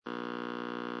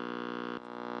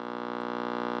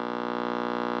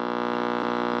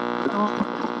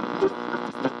Cosmosis.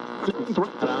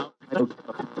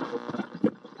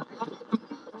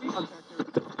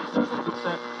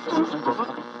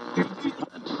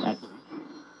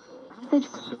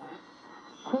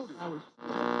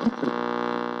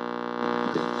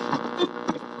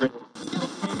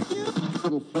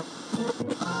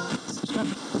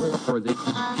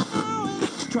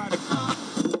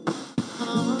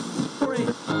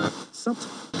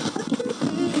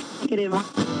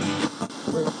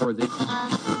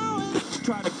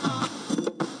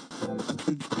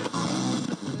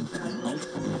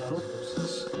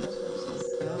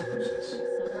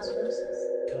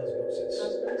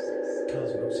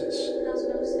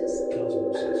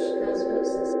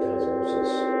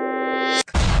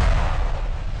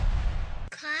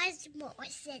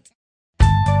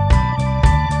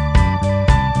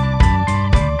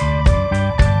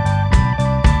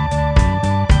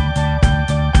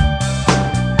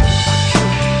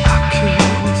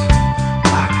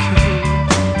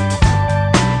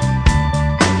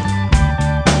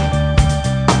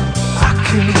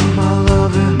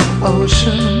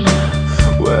 Ocean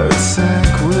where it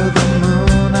sank with the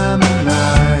moon and the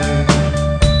night.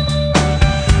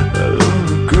 The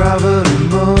gravity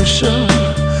motion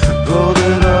pulled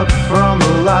it up from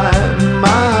the light in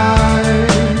my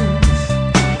eyes.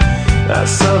 That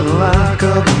sudden lack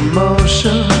of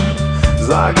emotion is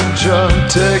like a drug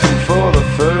taken for the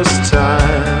first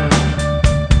time.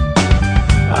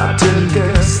 I didn't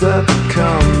guess that the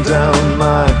come down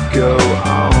might go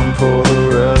on for the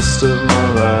rest of my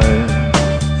life.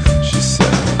 She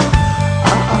said,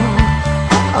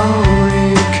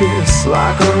 you kiss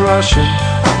like a Russian.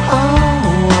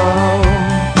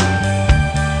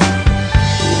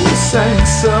 We sank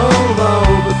so low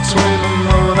between the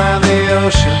moon and the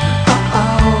ocean.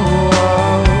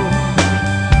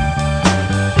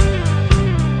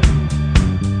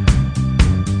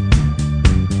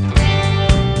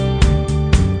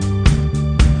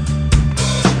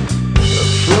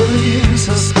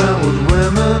 I spent with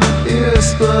women,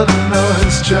 years, but I know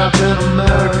it's trapped in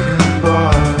American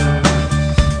bars.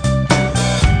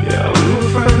 Yeah, we were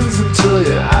friends until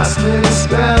you asked me to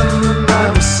spend the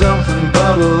night with something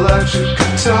but electric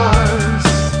guitars.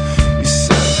 You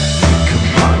said, come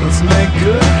on, let's make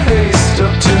good haste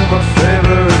up to my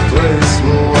favorite place.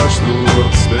 We'll watch the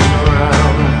world spin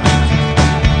around.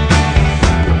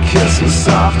 Your kiss was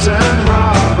soft and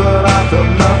raw, but I felt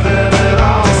nothing at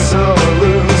all. So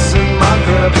loose in my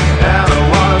grip, and I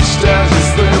watched as you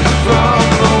slid from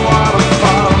the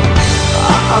waterfall.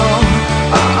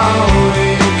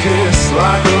 You kiss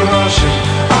like a Russian.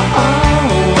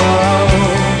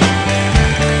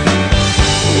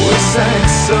 We sank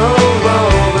so low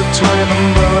between the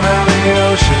moon and the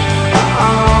ocean.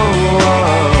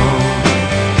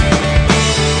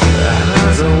 And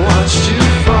as I watched you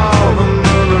fall, the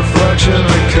moon reflection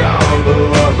recalled the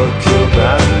love I killed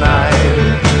that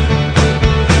night.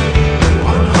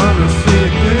 100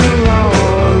 feet below,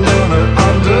 a lunar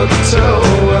undertow,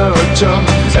 where I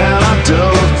jumped and I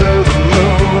dove through the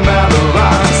moon and the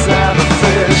rocks and the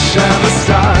fish and the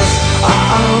stars.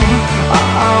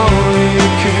 You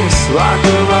kiss like a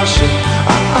Russian.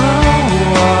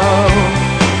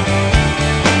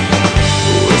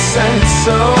 We sank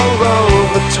so low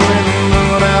between the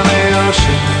moon and the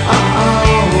ocean.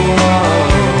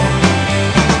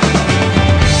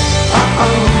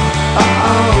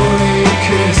 You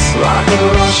kiss like a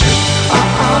Russian.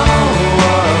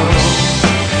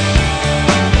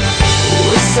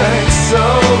 We sank so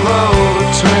low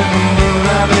between the moon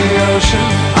and the ocean.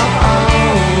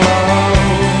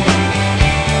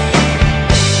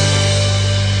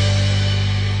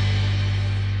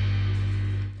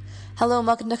 Hello and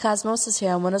welcome to Cosmosis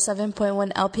here on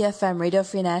 107.1 LPFM Radio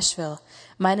Free Nashville.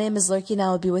 My name is Lurky and I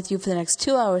will be with you for the next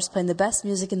 2 hours playing the best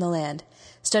music in the land.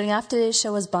 Starting off today's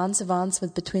show was Bon Savants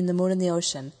with Between the Moon and the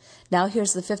Ocean. Now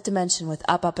here's the Fifth Dimension with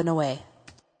Up, Up and Away.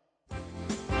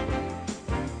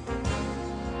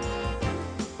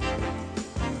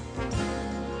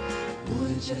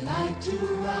 Would you like to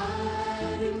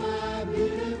ride in my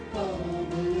beautiful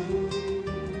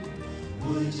balloon?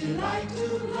 Would you like to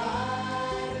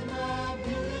ride in my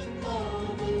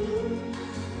beautiful balloon?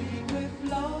 We could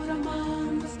float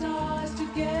among the stars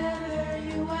together,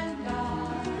 you and I.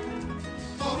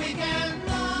 For we can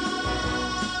fly.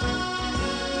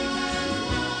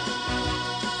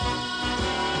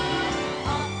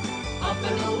 Up, up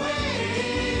and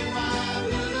away, my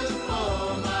beautiful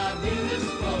balloon.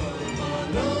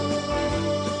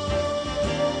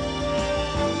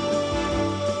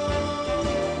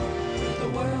 With the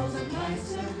world's a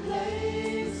nicer place.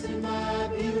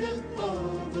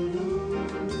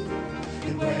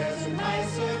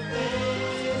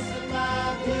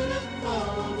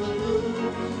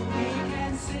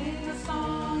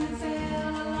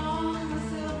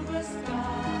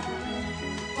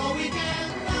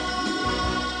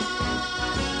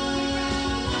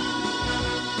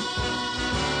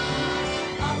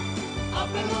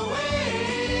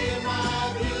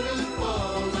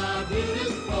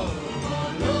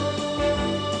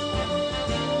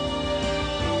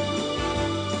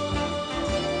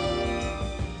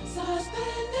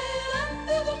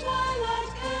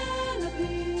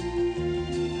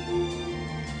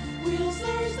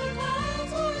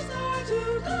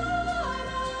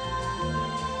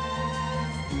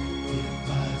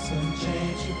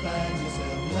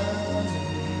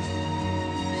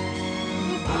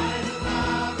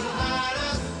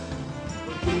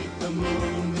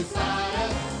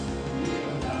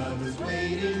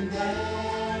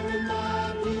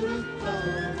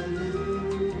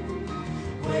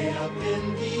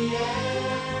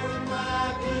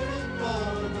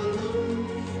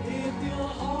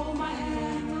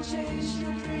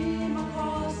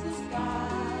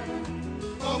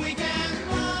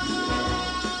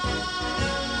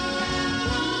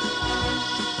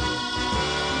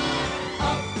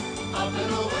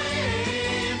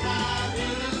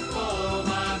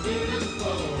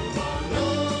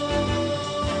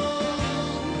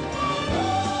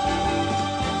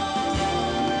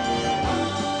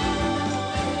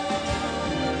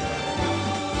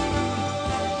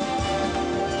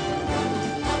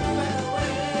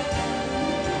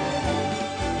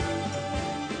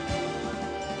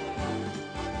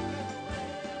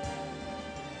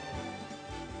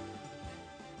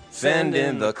 send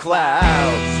in the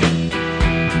clouds,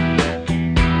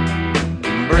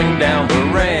 bring down the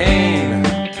rain,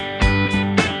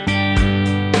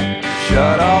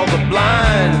 shut all the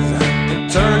blinds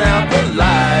and turn out the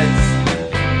lights.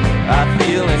 I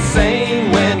feel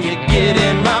insane when you get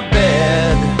in my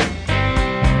bed.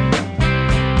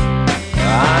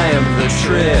 I am the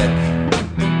trick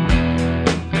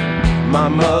my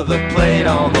mother played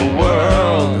on the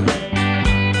world.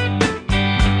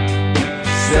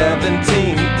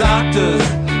 17 doctors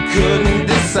couldn't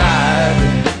decide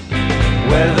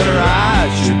whether I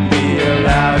should be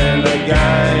allowed in the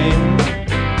game.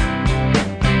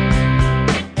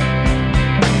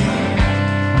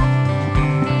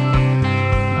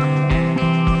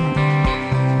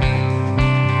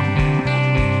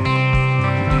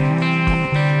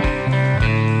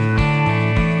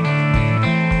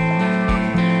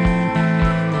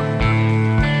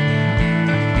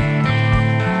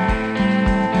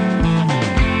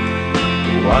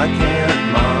 Why can't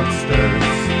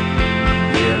monsters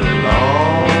get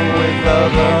along with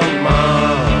other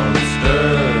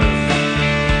monsters?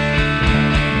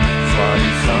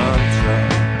 Swati Santra,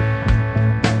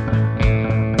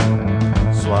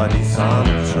 Swati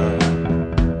Santra,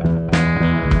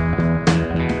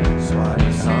 Swati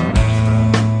Santra.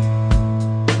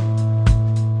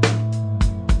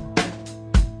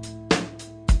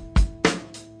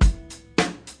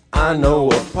 I know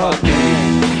a puppy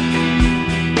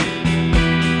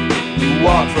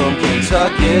walk from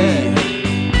Kentucky,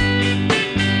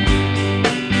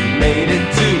 made it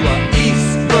to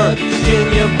East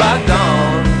Virginia by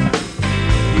dawn.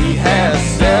 He has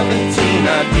 17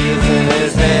 ideas in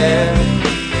his head.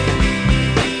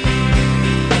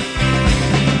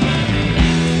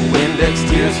 Windex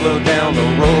tears slow down the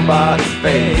robot's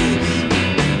face.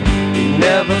 He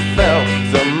never felt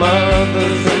the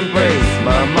mother's embrace.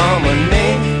 My mama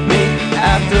named me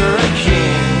after a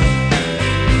king.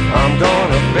 I'm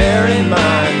gonna bury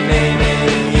my name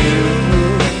in you.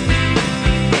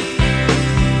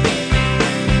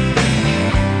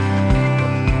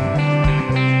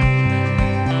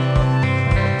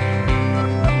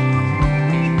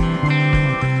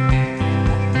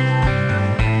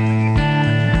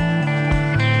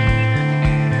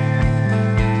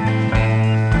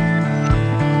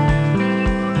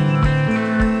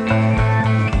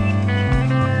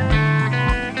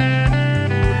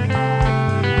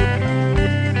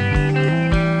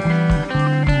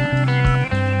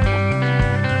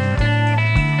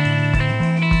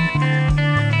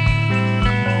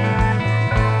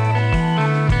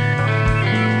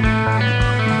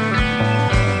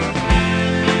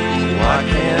 Why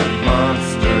can't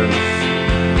monsters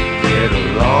get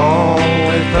along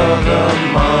with other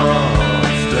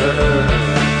monsters?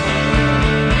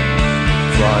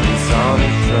 Swati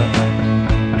Santra,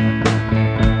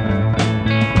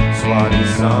 Swati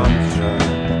Santra.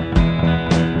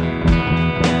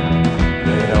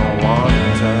 They don't want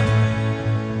to.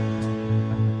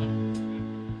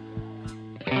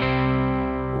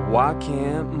 Why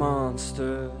can't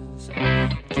monsters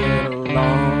get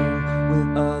along with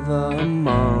other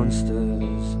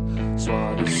monsters?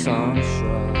 Swati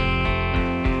Santra,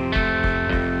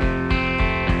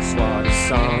 Swati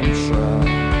Santra,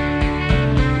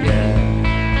 yeah,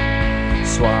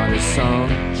 Swati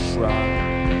Santra,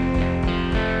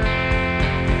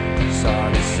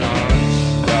 Swati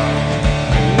Santra,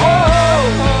 whoa,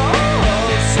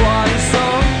 Swati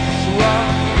Santra,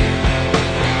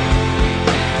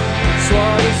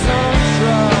 Swati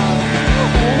Santra,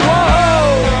 whoa.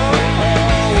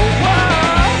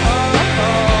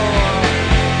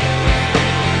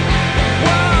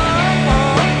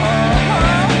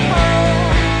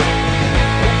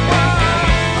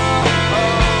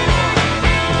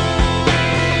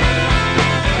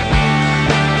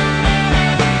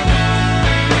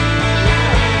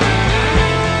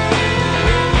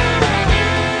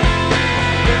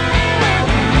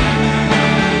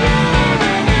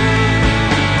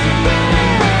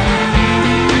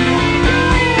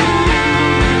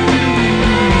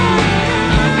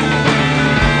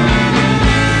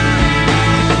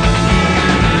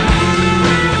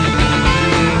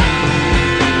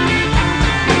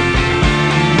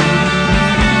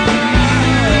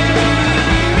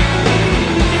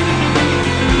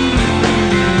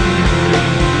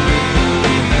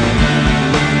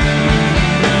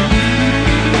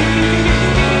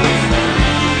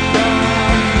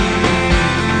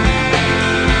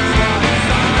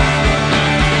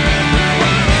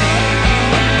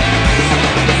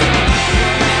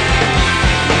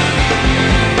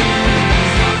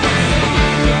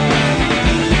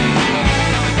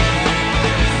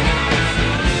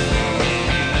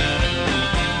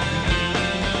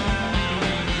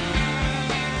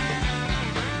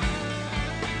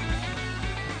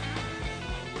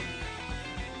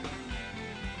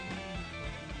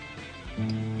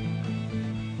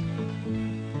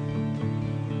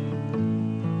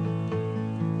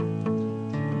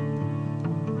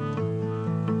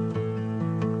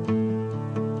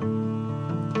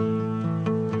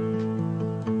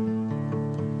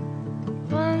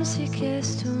 Once you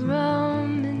kissed a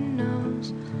Roman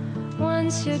nose,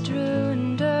 once you drew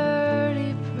in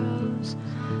dirty prose,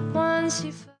 once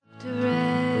you fucked a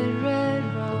red, red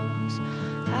rose.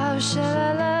 How shall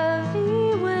I love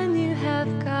you when you have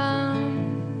gone?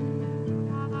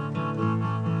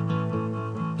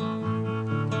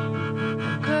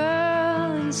 A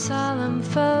girl in solemn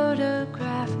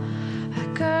photograph, a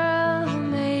girl who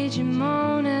made you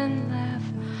moan and laugh,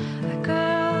 a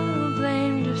girl who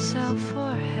blamed herself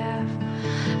for half.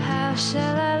 How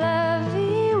shall I love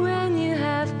you when you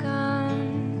have gone?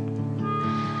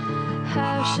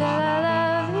 How shall I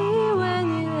love you when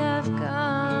you have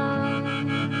gone?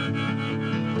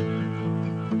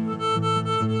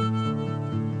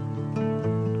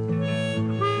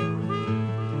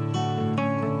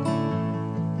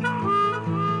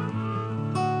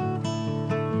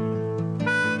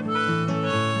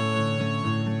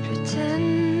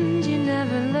 Pretend you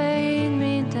never laid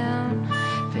me down.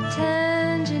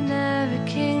 Pretend you never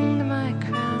kinged my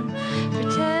crown.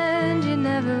 Pretend you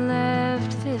never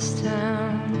left this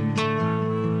town.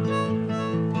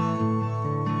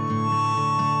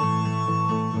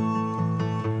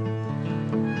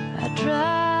 I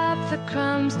dropped the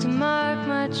crumbs to mark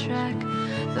my track.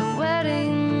 The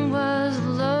wedding was a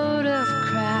load of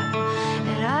crap,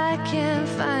 and I can't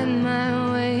find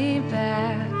my way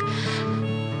back.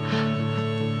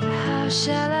 How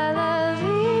shall I love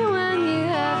you when you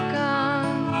have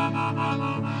gone?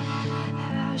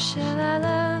 How shall I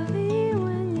love you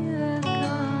when you have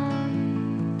gone?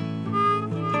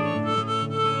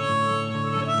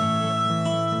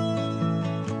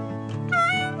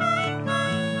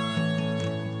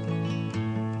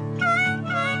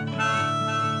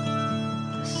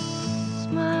 A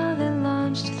smile that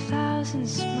launched 1,000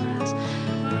 smiles.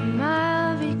 A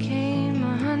mile became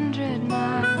 100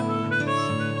 miles.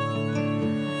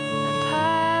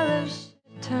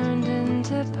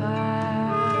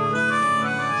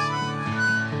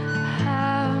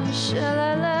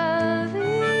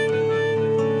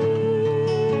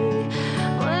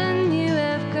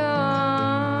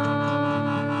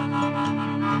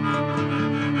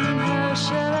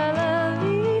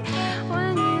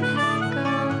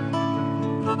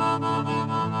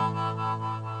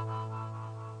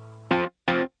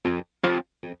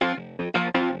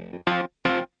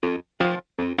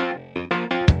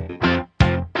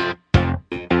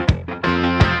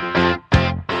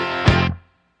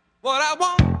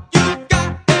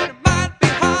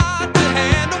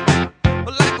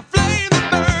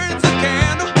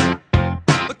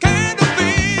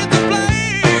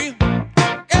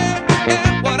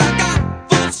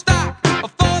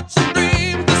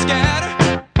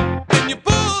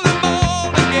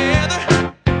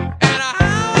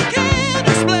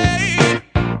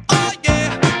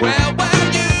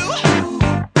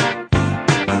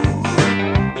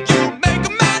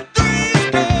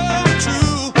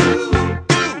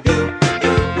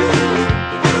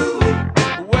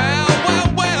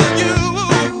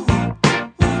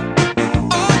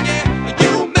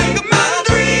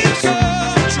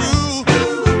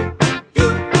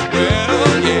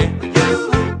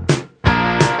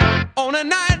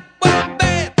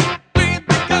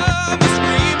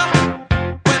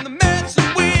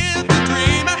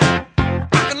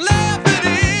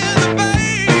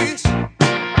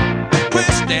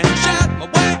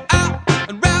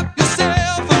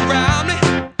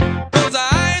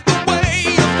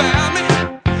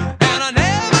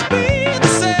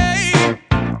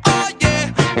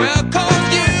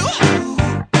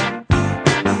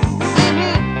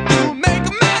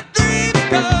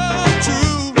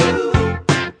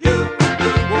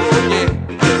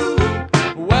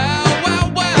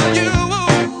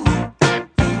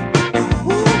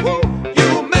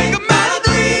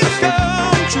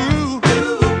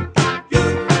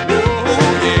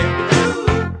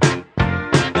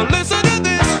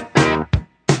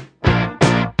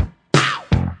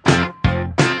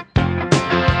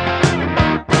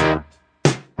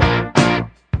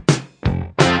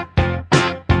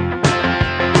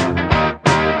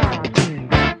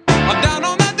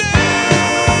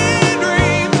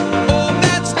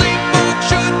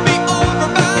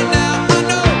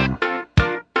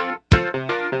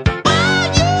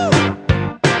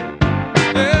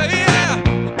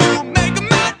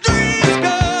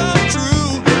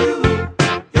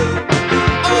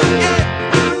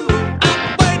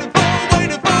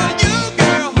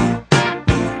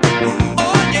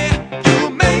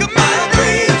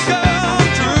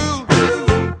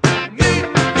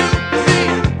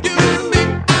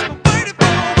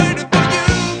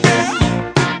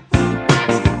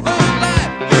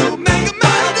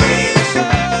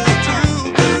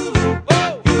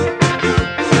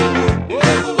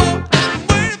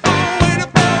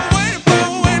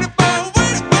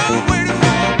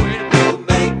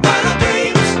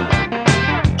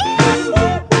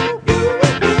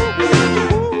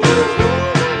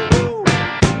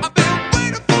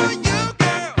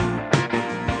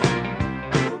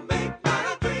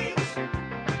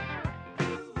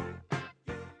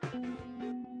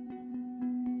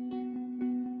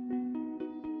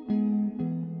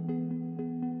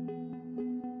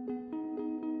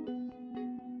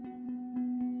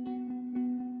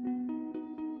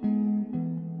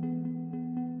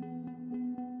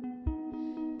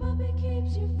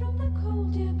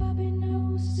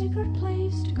 secret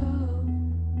place to go.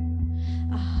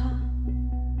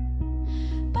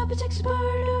 Bobby takes a part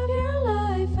of your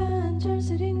life and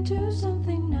turns it into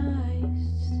something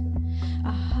nice.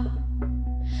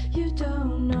 You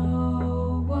don't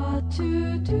know what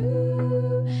to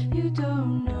do. You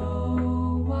don't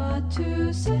know what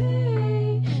to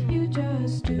say. You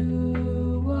just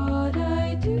do what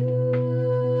I do.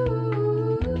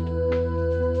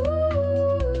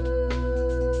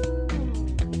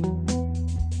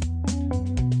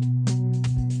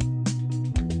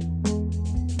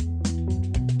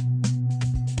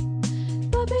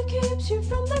 Bobby keeps you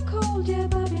from the cold. Yeah,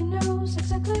 Bobby knows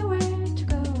exactly where to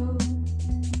go.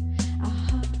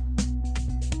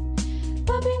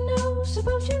 Bobby knows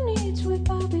about your needs. With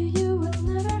Bobby you will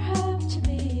never have to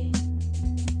be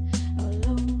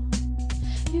alone.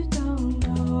 You don't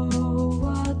know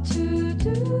what to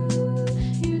do.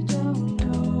 You don't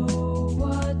know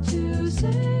what to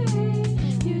say.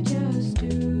 You just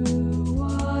do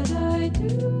what I do.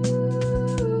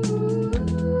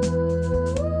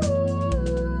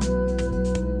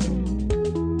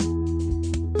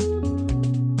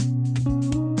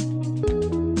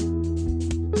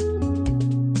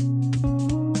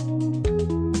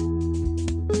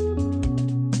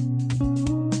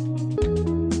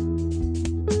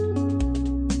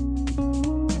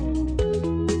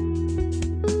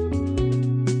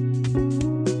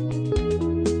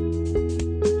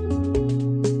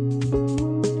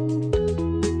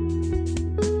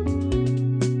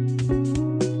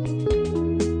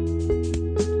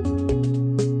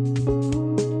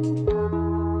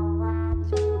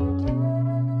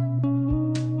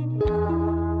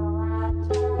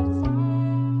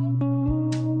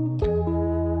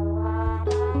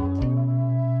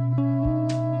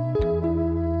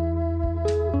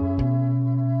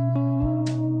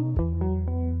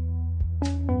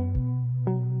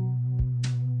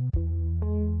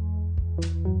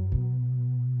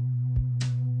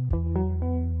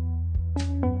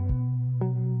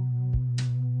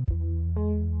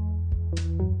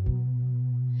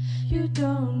 You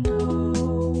don't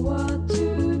know what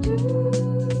to do.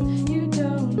 You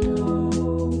don't know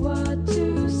what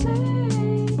to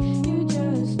say. You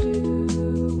just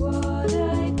do what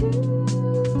I do.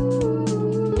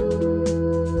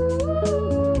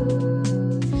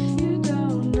 You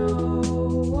don't know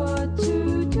what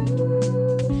to do.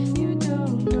 You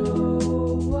don't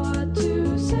know what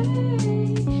to say.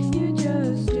 You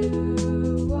just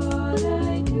do what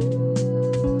I do.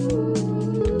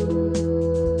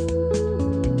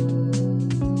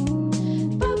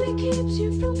 Bobby keeps you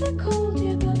from the cold,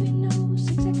 yeah, Bobby knows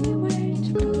exactly where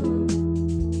to go.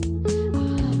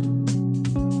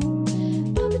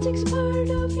 Bobby takes a part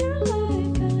of your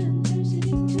life and turns it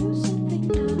into something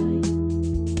nice.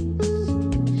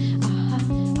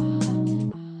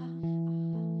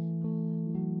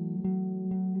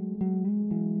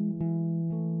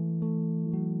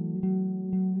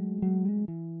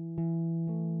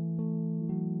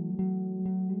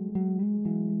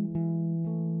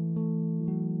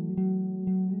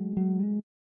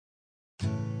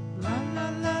 La la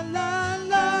la la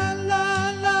la la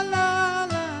la la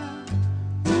la.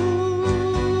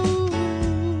 Ooh.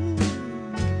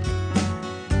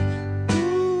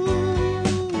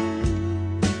 Ooh.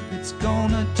 It's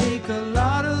gonna take a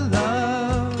lot of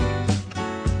love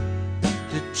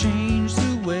to change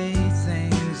the way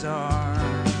things are.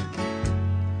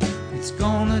 It's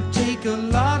gonna take a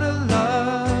lot of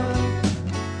love,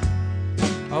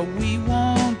 or we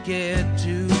won't get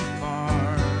too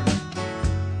far.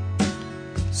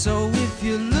 So if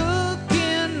you look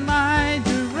in my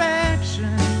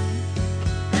direction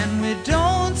and we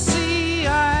don't see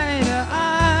eye to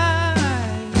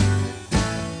eye,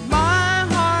 my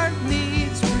heart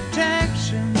needs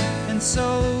protection and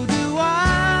so do I.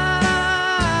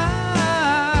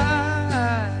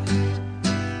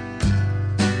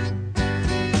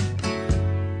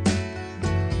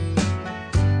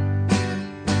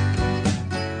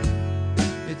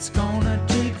 It's gonna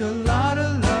take a lot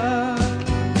of love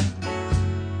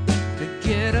to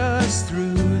get us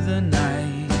through the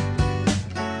night.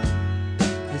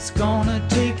 It's gonna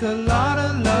take a lot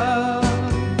of love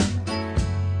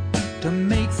to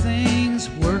make things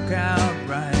work out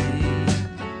right.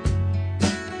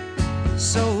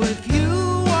 So if you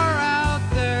are out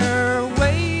there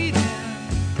waiting,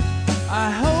 I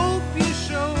hope you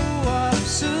show up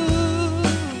soon.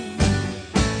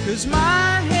 'Cause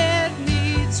my head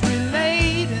needs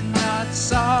relating, not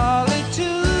solitude.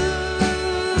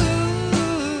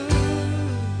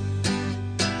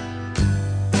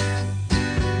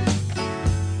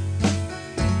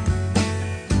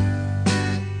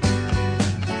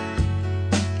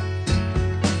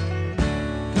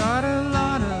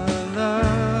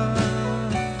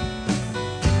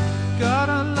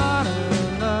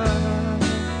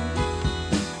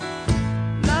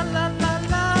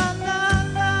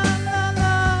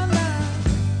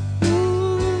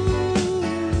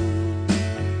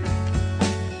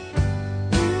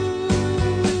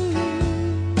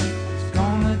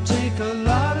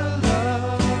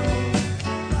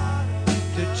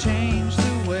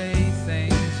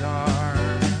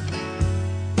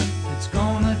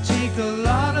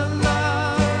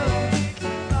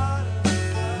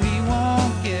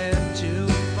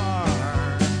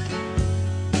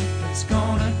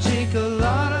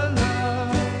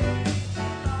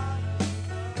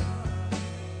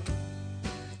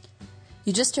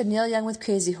 You just heard Neil Young with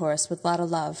Crazy Horse with Lotta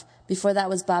Love. Before that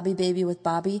was Bobby Baby with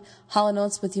Bobby, Hall &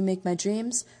 Oates with You Make My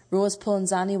Dreams, Ruas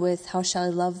Pulanzani with How Shall I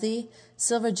Love Thee,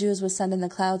 Silver Jews with Send in the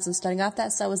Clouds, and starting off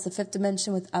that set was The Fifth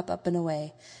Dimension with Up, Up, and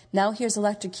Away. Now here's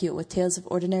Electrocute with Tales of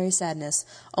Ordinary Sadness,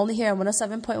 only here on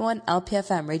 107.1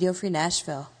 LPFM, Radio Free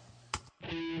Nashville.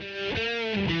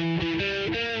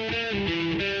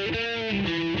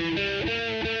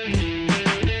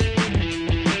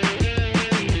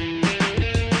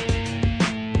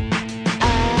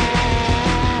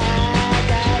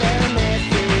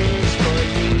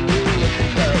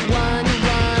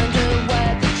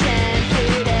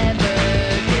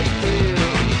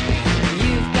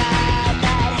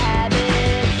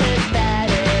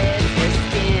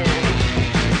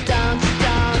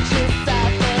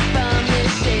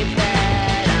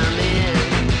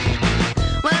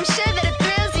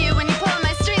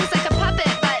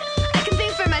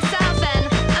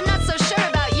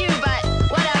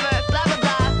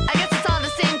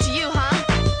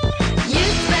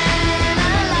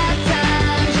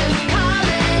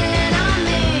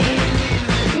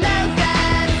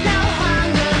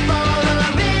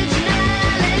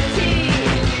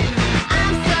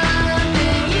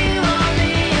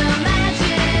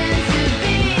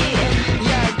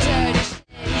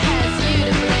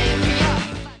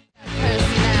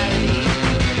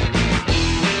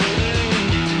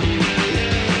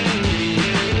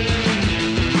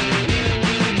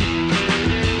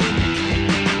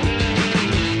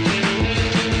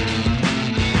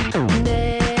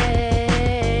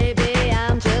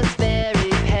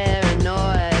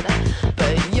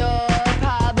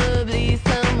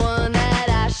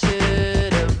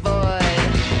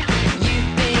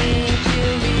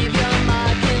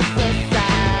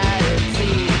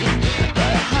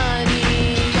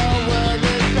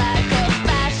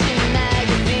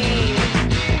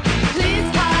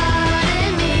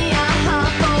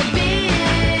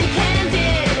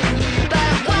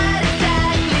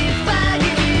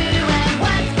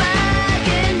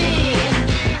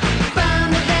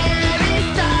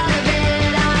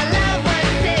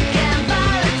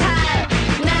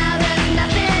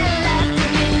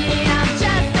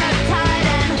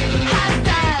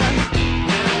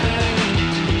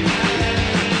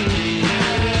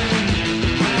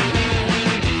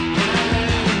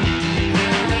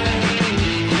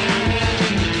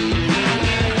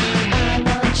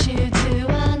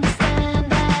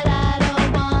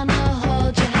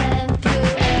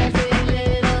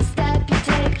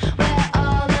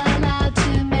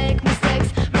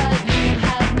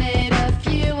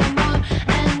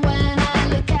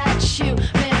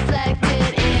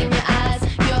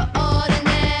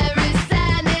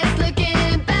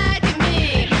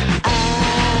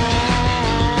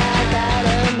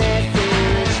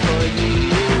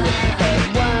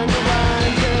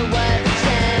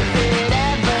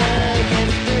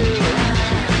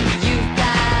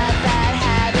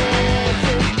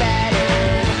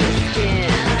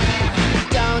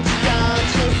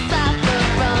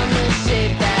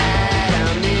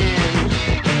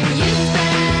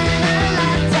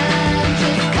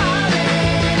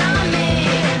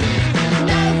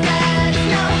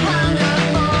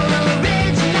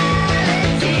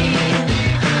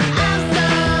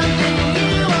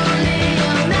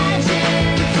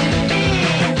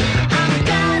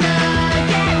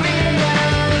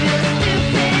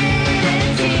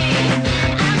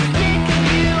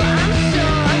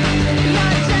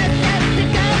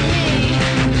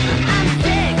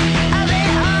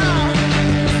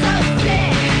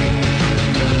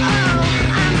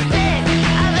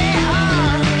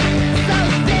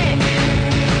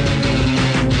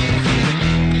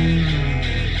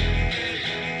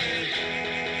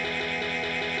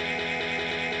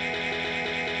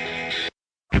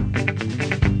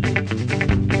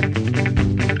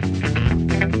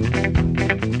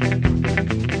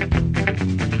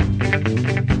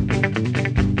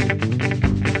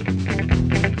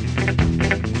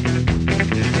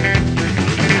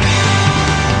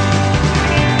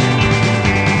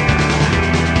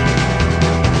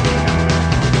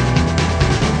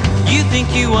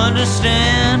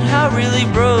 understand how really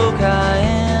broke I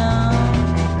am.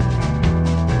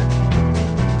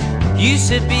 You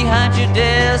sit behind your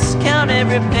desk, count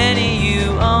every penny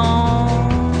you own.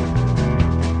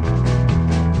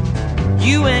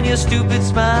 You and your stupid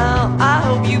smile, I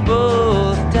hope you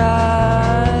both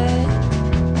die.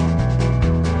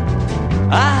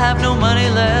 I have no money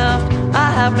left,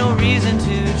 I have no reason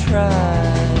to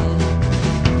try.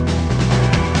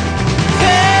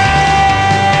 Take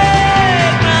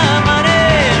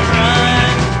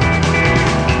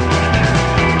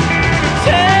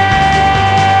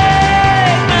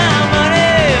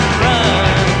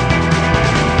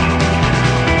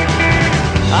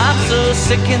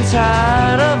and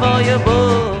tired of all your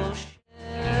bullshit.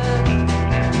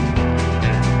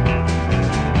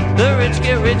 The rich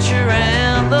get richer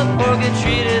and the poor get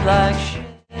treated like shit.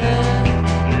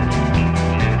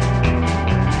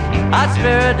 I'd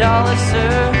spare $1,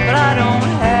 sir, but I don't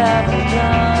have a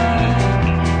dime.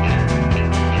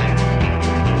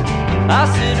 I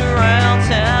sit around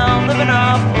town living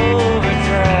off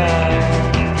overdrive.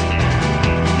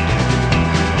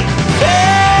 Take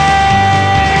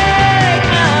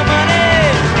my money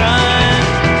and run.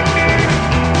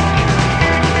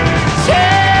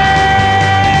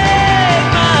 Take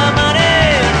my money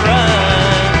and run.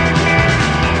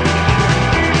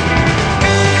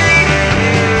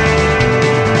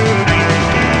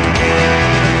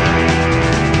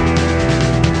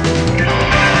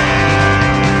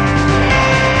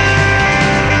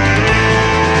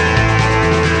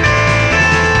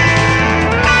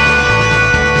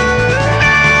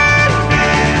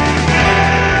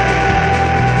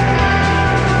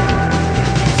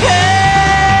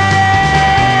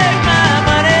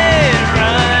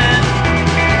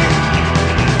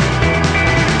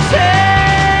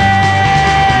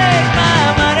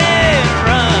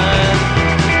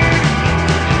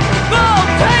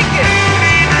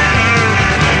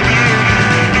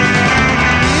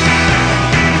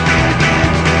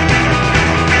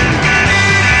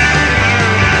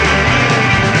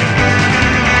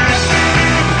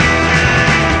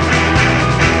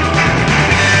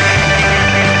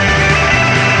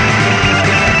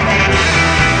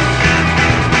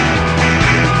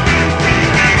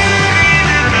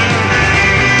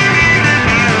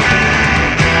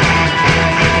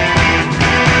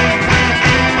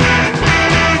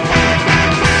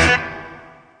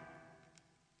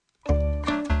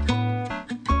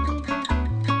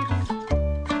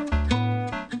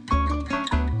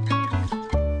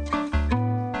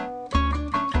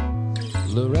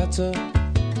 Loretta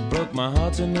broke my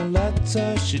heart in a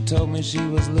letter. She told me she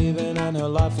was leaving and her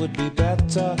life would be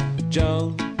better.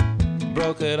 Joan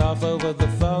broke it off over the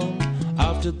phone.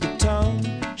 After the tone,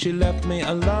 she left me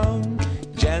alone.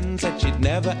 Jen said she'd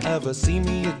never ever see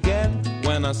me again.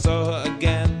 When I saw her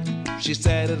again, she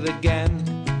said it again.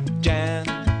 Jan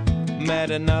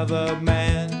met another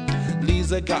man.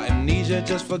 Lisa got amnesia,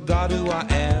 just forgot who I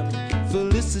am.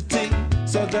 Felicity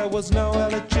said there was no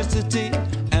electricity.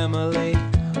 Emily,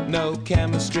 no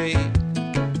chemistry.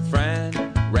 Fran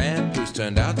ran, Bruce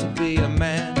turned out to be a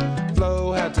man.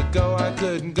 Flo had to go, I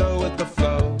couldn't go with the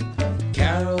flow.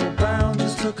 Carol Brown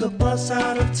just took a bus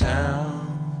out of town.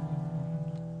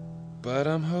 But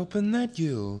I'm hoping that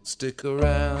you'll stick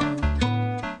around.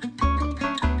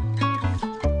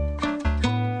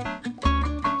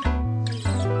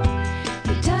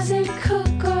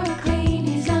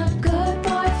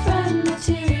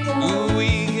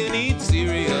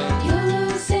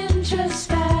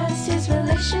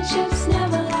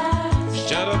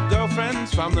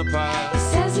 From the past. He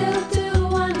says he'll do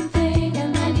one thing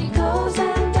and then he goes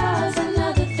and does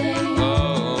another thing.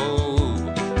 Oh,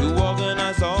 who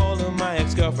organized all of my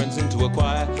ex-girlfriends into a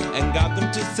choir and got them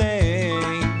to sing?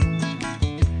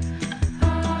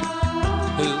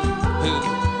 Who?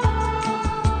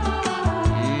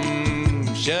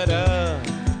 Shut up.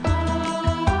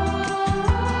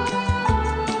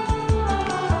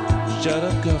 Shut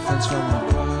up, girlfriends from my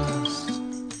past.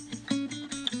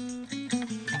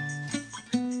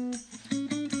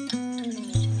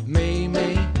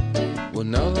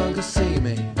 No longer see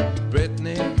me.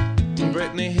 Brittany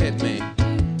hit me.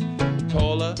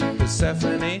 Paula,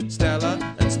 Persephone, Stella,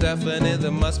 and Stephanie.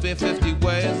 There must be 50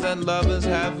 ways that lovers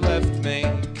have left me.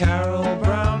 Carol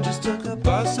Brown just took a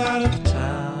bus out of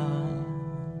town.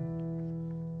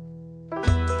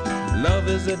 Love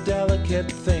is a delicate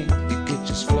thing. It could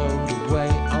just float away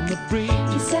on the breeze.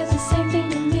 He says the same thing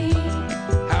to me.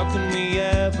 How can we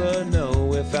ever know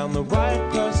we found the right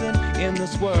person in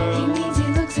this world? He means he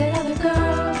looks at other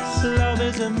girls. Love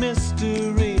is a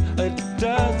mystery, it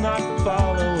does not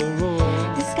follow a rule.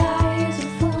 This guy is a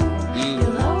fool,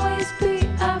 he'll always be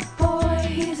a boy.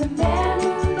 He's a man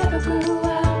who never grew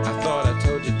up. I thought I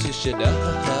told you to shut up.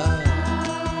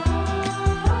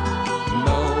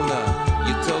 Mona,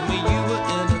 you told me you were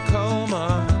in a coma.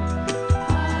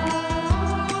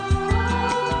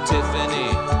 Tiffany,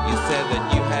 you said that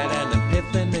you had an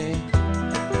epiphany.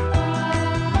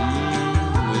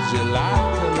 Would you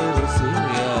like a little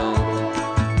cereal?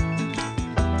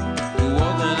 Who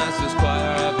organized this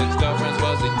choir of ex-girlfriends?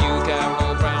 Was it you,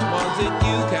 Carol Brown? Was it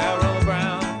you, Carol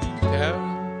Brown?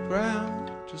 Carol Brown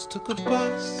just took a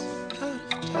bus out of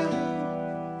town.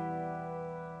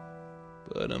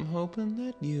 But I'm hoping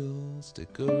that you'll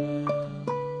stick around.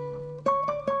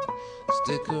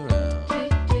 Stick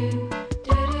around.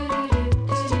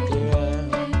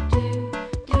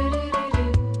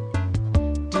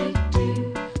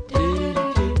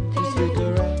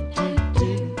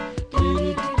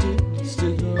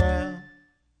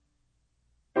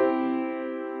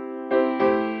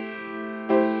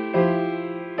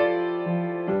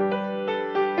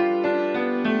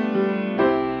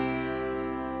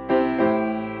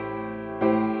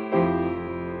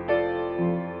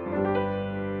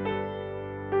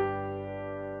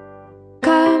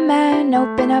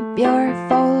 up your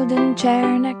folding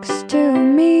chair next to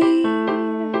me.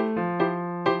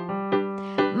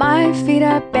 My feet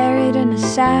are buried in the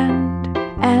sand,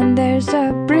 and there's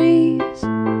a breeze.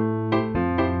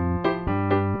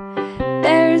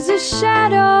 There's a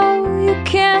shadow, you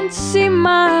can't see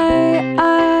my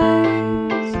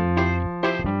eyes.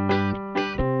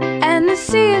 And the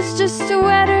sea is just a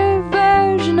wetter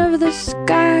version of the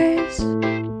skies.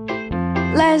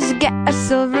 Let's get a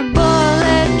silver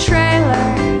bullet trailer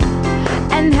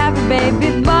and have a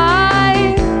baby boy.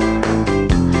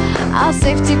 I'll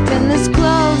safety pin his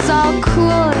clothes all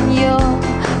cool, and you'll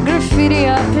graffiti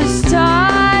up his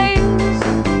ties.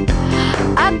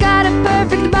 I got a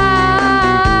perfect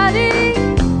body,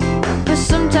 but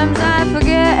sometimes I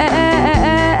forget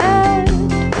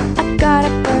I got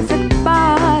a perfect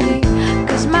body,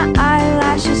 'cause my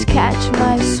eyelashes catch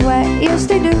my sweat. Yes,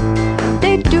 they do,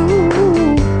 they do.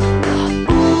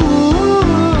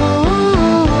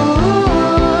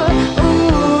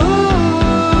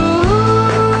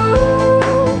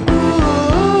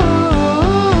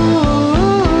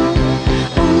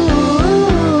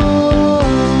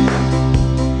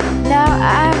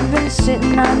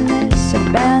 Sitting on this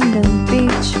abandoned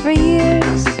beach for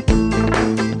years,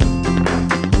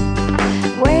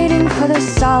 waiting for the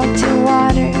salty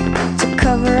water to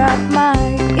cover up my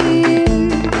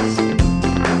ears.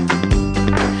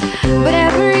 But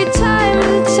every time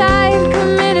the tide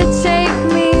come in to take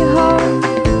me home,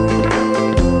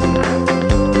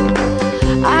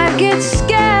 I get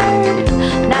scared.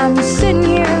 Now I'm sitting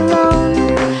here alone,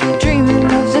 dreaming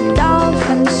of the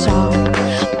dolphin song.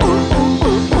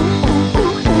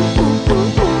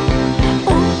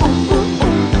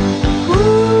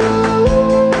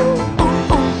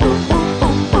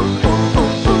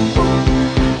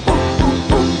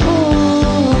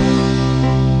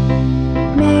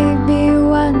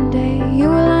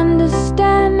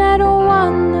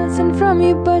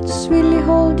 But sweetly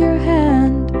hold your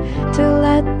hand till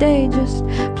that day. Just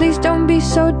please don't be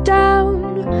so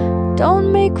down,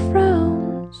 don't make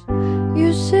frowns,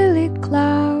 you silly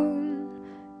clown.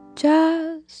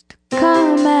 Just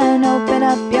come and open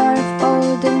up your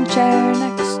folding chair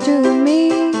next to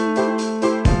me.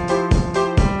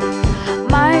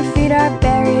 My feet are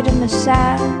buried in the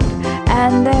sand,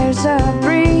 and there's a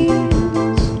breeze.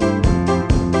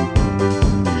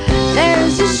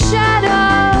 There's a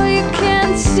shadow, you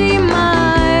can't see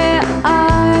my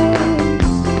eyes.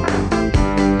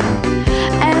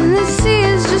 And the sea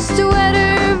is just a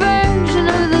wetter version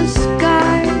of the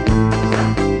sky.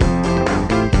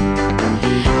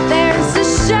 There's a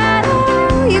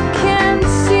shadow, you can't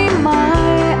see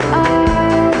my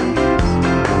eyes.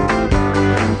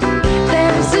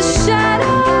 There's a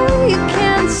shadow, you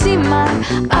can't see my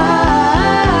eyes.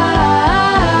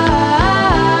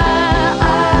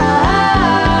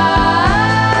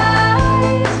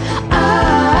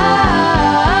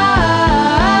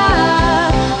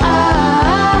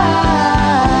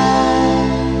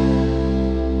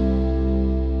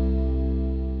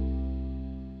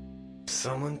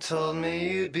 Someone told me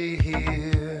you'd be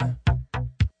here,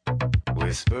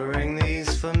 whispering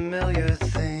these familiar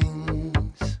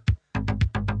things,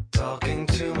 talking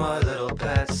to my little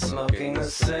pets, smoking the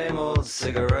same old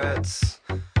cigarettes.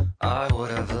 I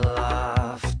would have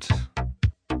laughed.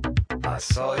 I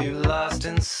saw you last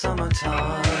in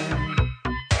summertime.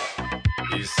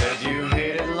 You said you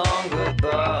hated long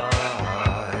goodbyes.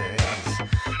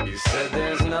 You said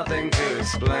there's nothing to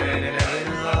explain in every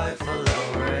life, a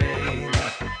little rain,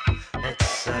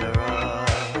 etc.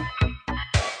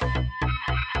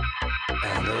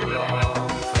 And the long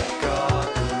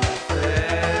forgotten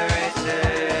fairy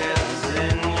tales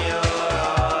in your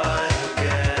eyes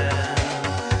again.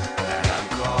 And I'm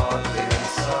caught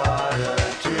inside a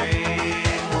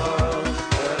dream world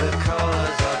where the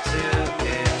colors are too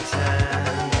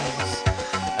intense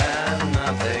and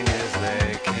nothing is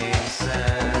making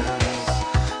sense.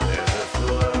 There's a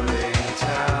floating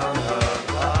town of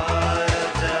higher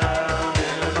down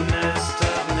in a mist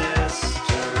of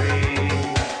mystery.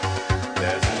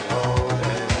 There's an old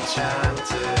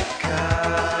enchanted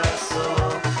castle,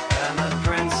 and the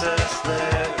princess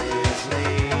there is me,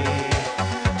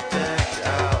 decked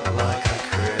out like a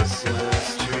Christmas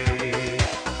tree.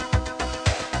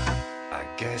 I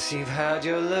guess you've had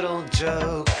your little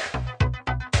joke,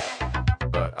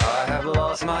 but I have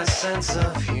lost my sense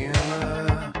of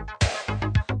humor.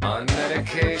 My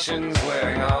medication's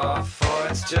wearing off, or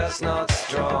it's just not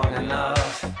strong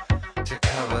enough to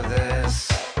cover this.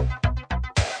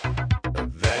 But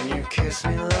then you kiss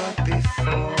me like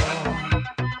before,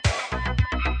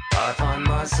 I find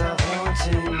myself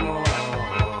wanting more.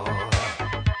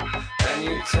 And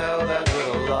you tell that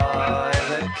little lie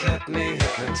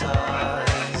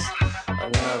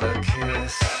another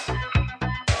kiss,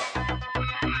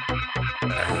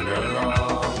 and a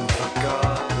long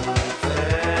forgotten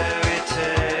fairy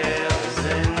tale is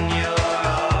in your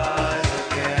eyes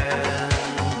again,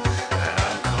 and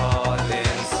I'm caught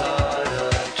inside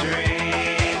a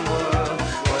dream world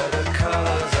where the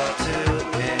colors are too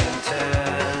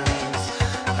intense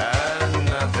and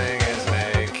nothing is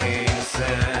making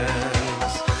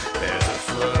sense. There's a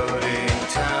floating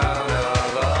town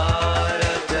of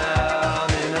Eiderdown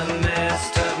in a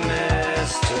mist of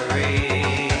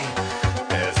mystery.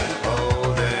 There's an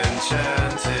old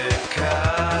enchanted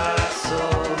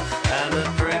castle, and the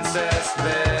princess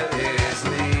there is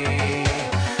me,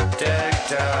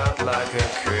 decked out like a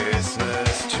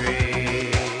Christmas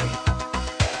tree.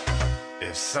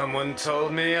 If someone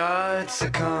told me I'd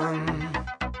succumb,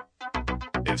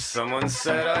 if someone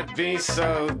said I'd be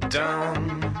so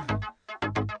dumb,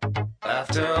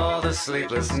 after all the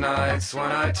sleepless nights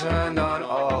when I turned on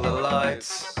all the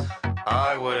lights,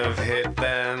 I would have hit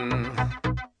them,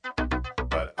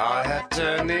 but I have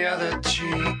turned the other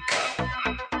cheek.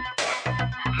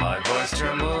 My voice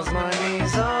trembles, my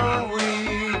knees are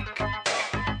weak,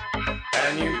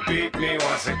 and you beat me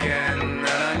once again, and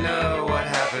I know what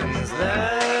happens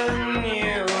then.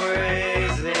 You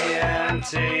raise the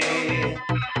ante,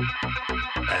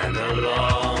 and a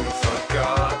long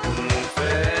forgotten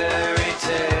fairy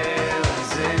tale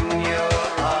is in your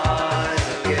eyes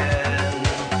again,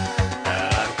 and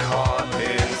I'm caught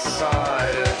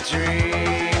inside a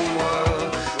dream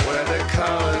world where the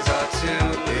colors are too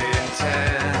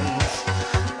intense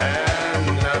and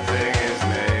nothing is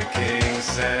making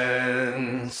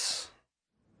sense.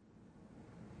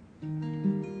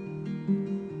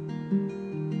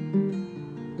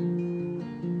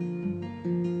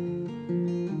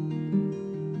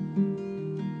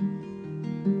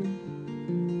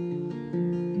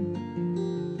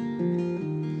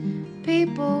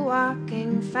 People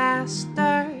walking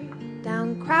faster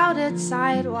down crowded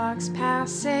sidewalks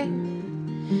passing.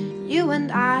 You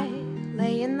and I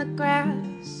lay in the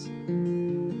grass.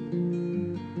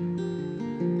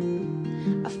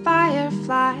 A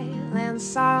firefly lands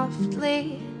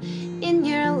softly in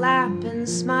your lap, and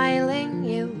smiling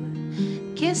you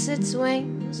kiss its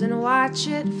wings and watch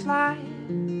it fly.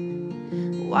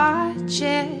 Watch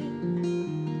it,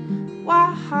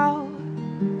 wow,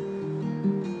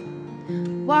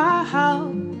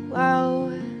 wow, wow,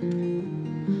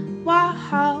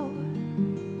 wow.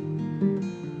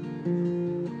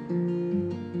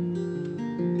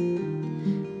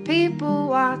 People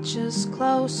watch us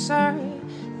closer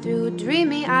through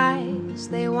dreamy eyes.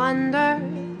 They wonder,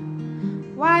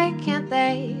 why can't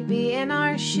they be in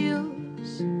our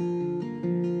shoes?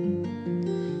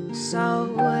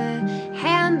 So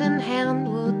hand in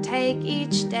hand we'll take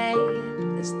each day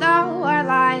as though our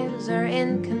lives are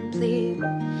incomplete.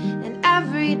 And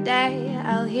every day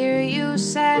I'll hear you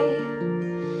say,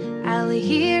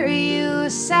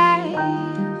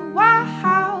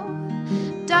 wow,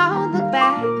 don't look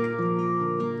back,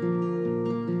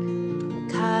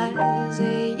 'cause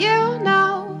you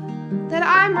know that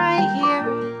I'm right here.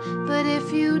 But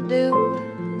if you do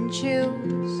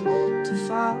choose to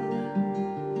fall,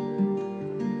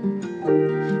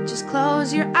 just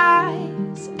close your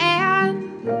eyes and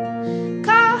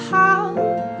call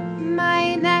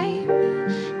my name.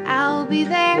 I'll be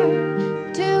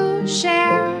there to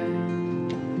share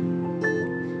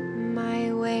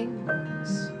my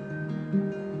wings.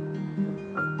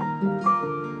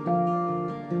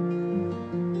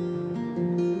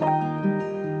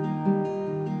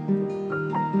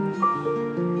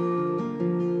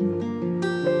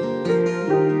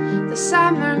 The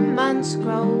summer months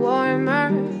grow warmer,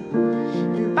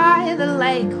 and by the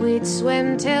lake we'd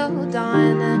swim till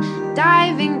dawn.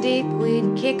 Diving deep,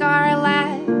 we'd kick our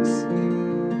legs,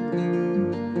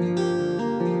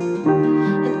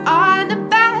 and on a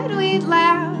bed we'd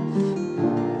laugh,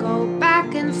 go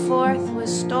back and forth with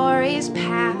stories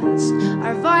past,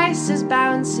 our voices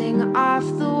bouncing off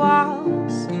the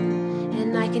walls,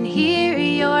 and I can hear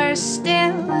yours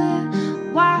still.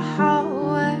 Wow,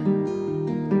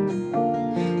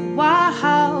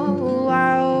 wow,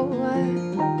 wow,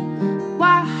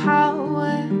 wow.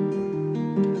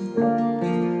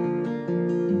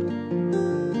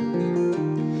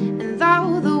 And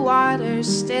though the water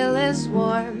still is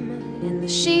warm and the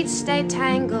sheets stay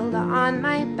tangled on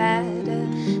my bed,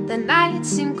 the nights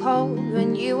seem cold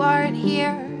when you aren't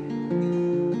here.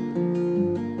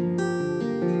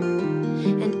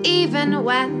 And even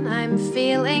when I'm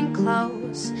feeling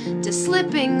close to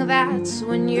slipping, that's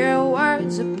when your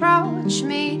words approach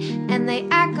me, and they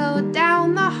echo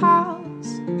down the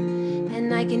halls,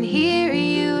 and I can hear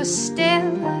you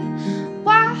still.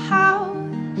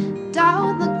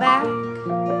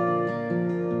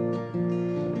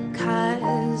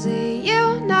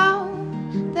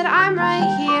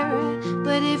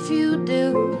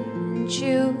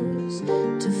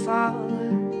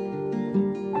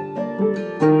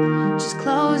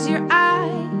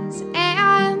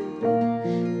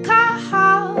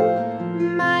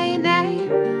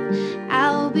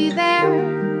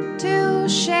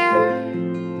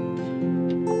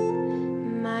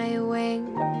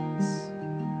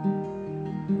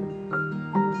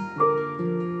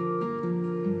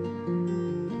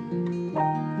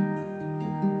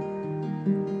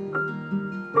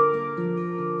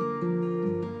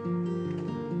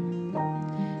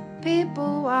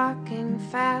 people walking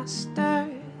faster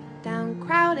down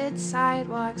crowded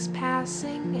sidewalks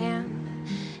passing, and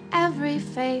every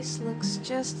face looks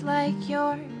just like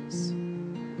yours,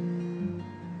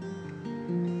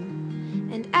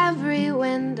 and every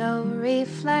window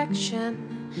reflection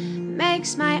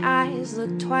makes my eyes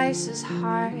look twice as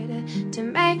hard to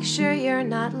make sure you're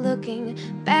not looking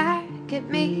back at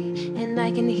me. And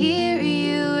I can hear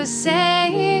you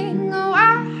saying,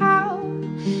 wow,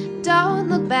 don't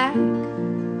look back,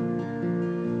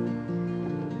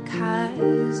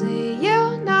 'cause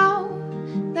you know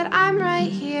that I'm right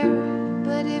here.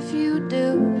 But if you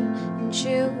do and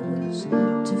choose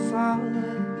to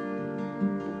follow,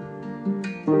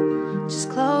 just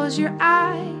close your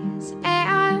eyes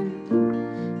and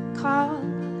call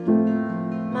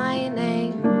my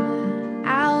name.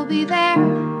 I'll be there,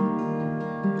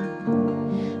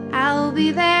 I'll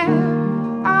be there,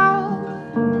 oh,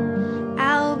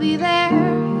 I'll be there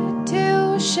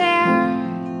to share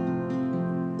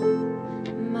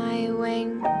my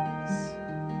wings.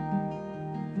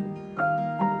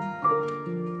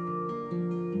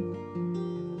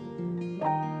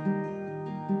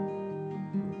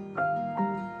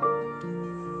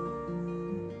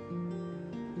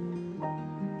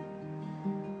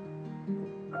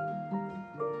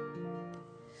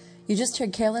 You just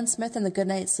heard Carolyn Smith and the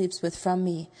Goodnight Sleeps with From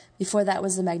Me. Before that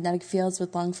was the Magnetic Fields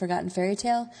with Long Forgotten Fairy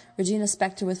Tale, Regina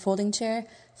Spektor with Folding Chair,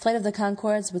 Flight of the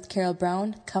Conchords with Carol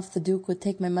Brown, Cuff the Duke with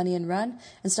Take My Money and Run,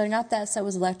 and starting off that set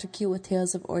was Electrocute with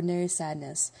Tales of Ordinary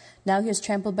Sadness. Now here's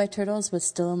Trampled by Turtles with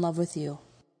Still in Love with You.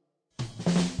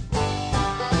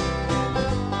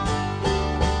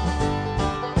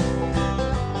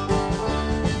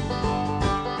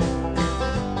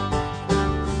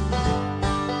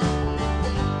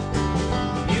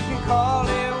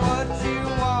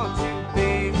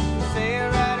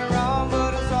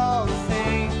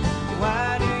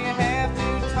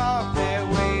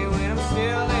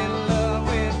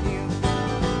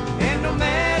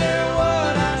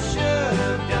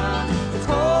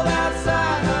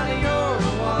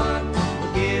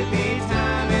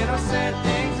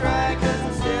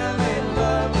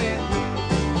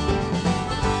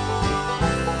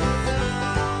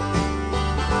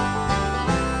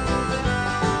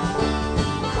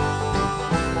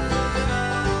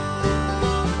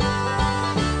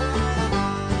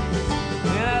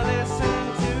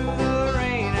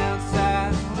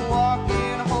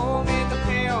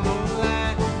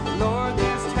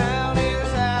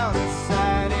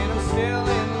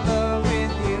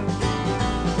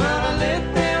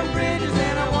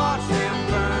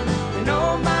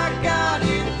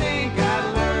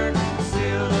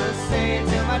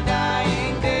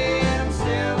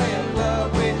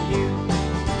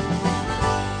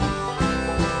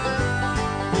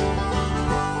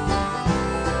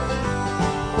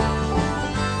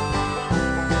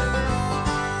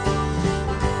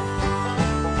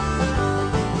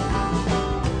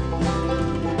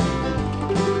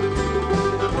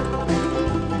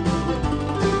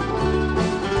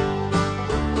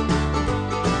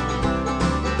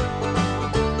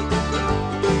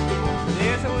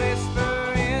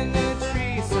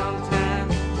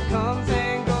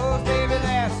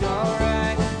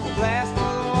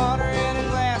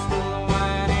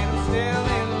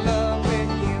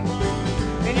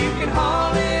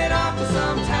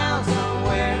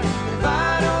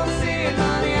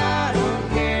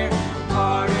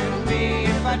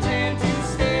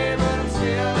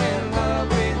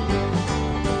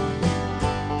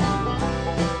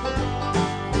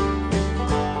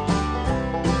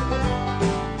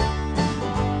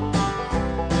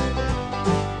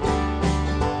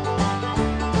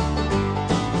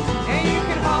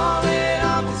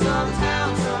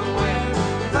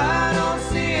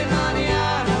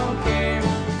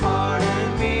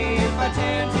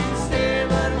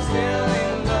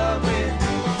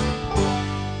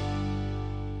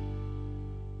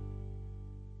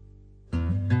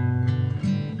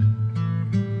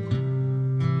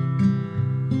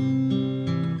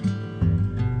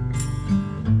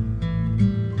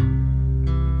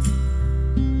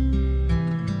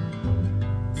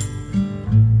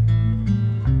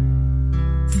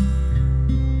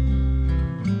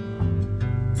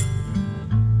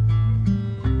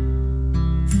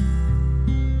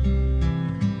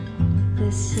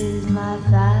 This is my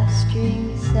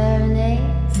 5-string serenade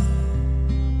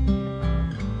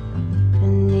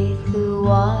beneath the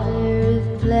water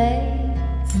of play.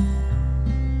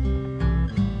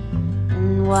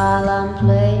 And while I'm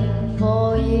playing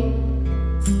for you,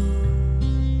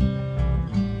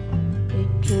 it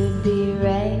could be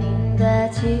raining,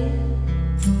 that's you.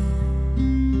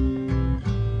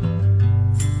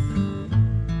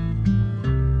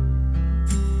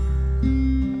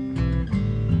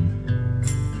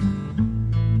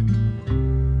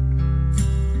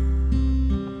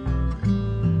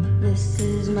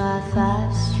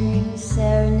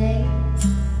 serenade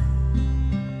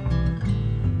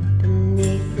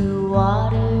beneath the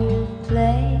water at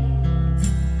play.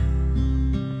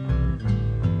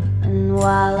 And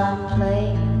while I'm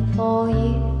playing for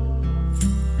you,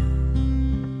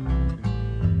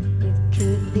 it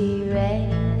could be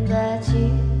rain that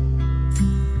you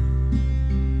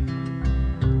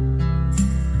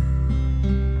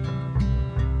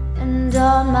and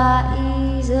on my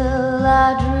easel I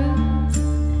drew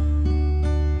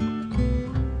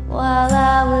while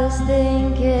I was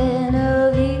thinking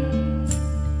of you.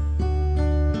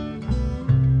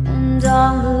 And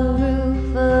on the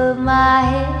roof of my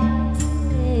head,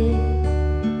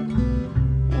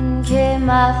 in came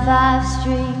my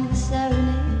 5-string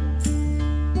serenade.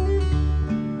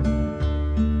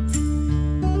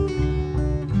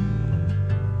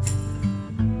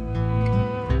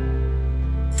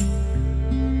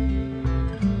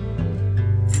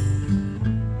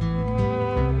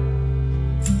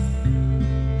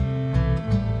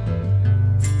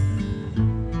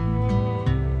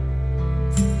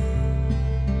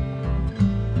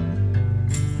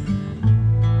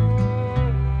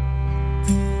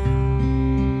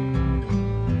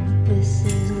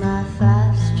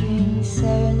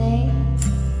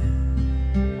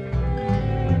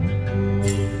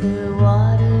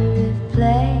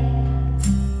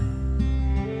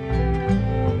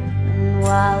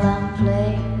 While I'm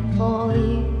playing for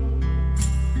you,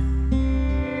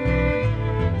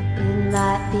 it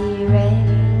might be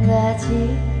raining that you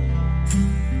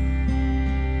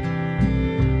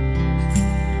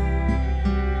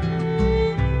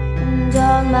and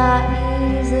on my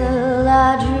easel I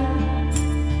drew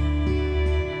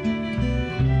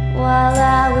while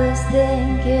I was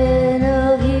thinking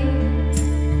of you.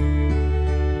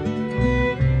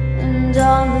 And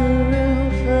on the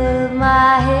roof of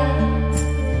my head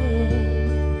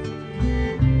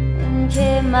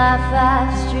came my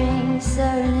 5-string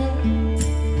serenade.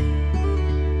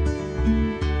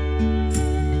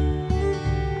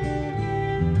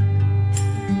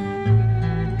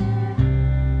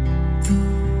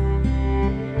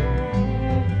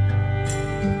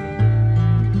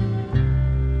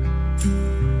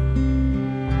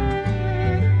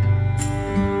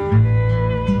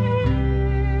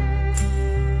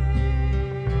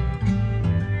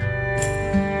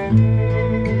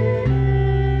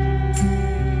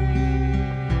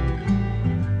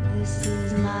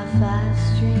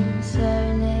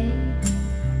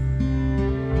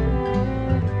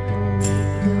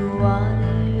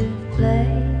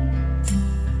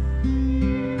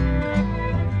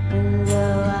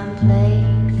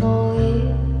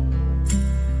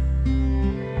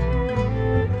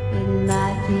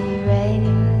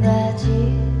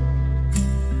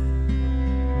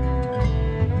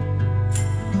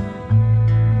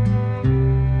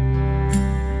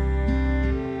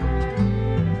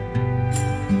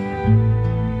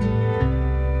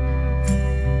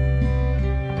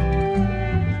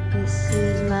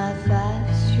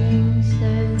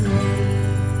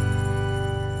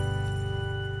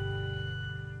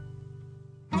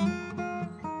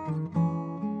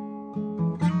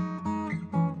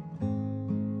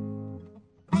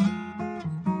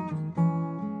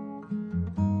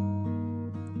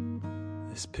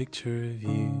 This picture of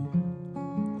you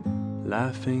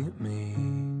laughing at me,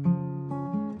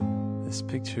 this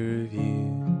picture of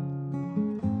you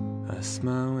I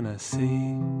smile when I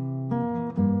see,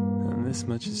 and this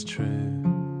much is true.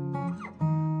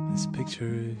 This picture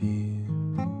of you,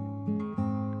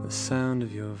 the sound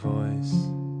of your voice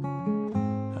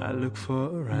I look for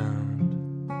around,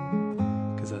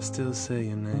 'cause I still say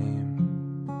your name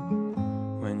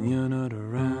when you're not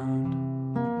around.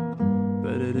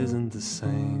 But it isn't the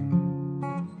same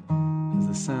as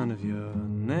the sound of your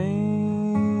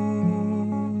name.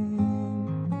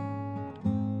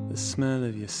 The smell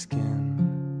of your skin,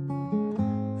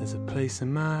 there's a place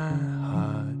in my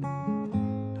heart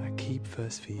I keep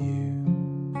first for you.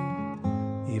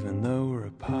 Even though we're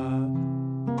apart,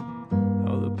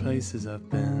 all the places I've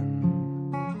been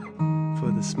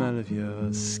for the smell of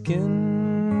your skin.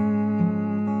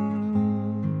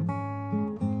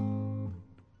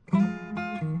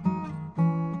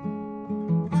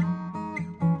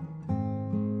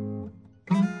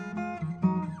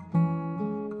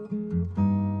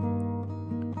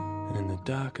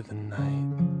 Dark of the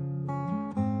night,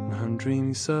 when I'm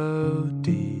dreaming so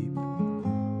deep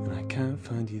and I can't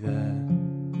find you there,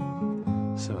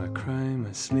 so I cry in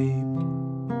my sleep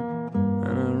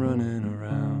and I'm running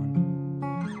around.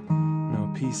 No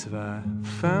peace have I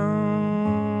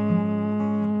found.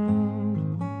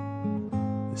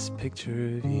 This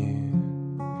picture of you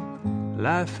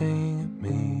laughing at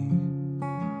me,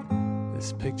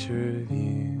 this picture of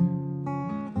you.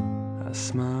 I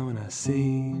smile when I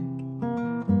see,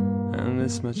 and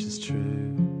this much is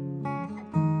true.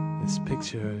 This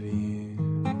picture of you,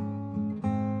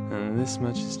 and this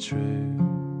much is true.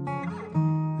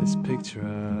 This picture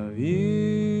of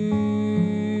you.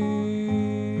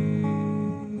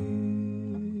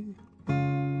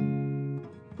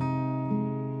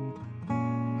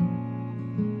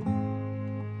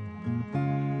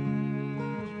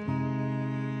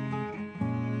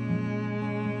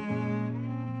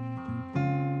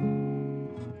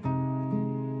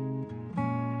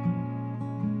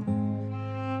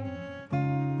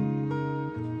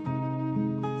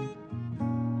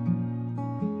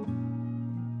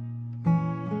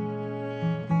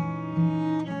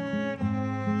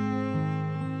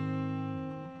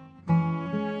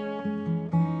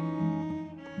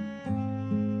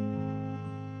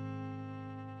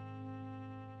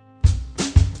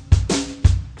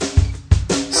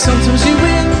 Sometimes you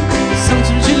win,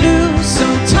 sometimes you lose,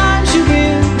 sometimes you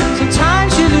win,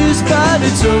 sometimes you lose, but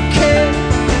it's okay,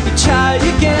 you try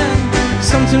again.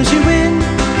 Sometimes you win,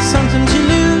 sometimes you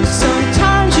lose,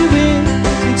 sometimes you win,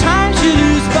 sometimes you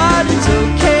lose, but it's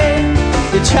okay,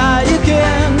 you try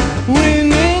again.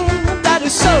 Winning, that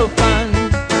is so fun,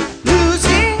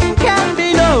 losing can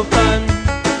be no fun,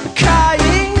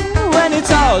 crying when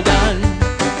it's all done.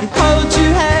 Hold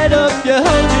your head up, you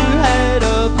hold your head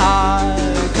up high.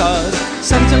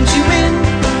 Sometimes you win,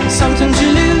 sometimes you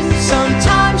lose,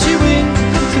 sometimes you win,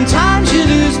 sometimes you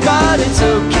lose, but it's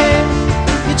okay,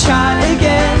 you try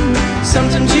again.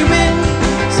 Sometimes you win,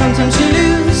 sometimes you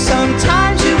lose,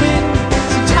 sometimes you win,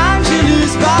 sometimes you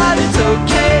lose, but it's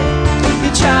okay,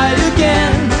 you try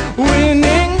again.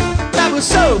 Winning, that was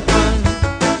so fun,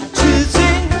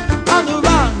 choosing on the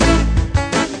run,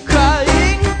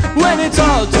 crying when it's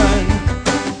all done.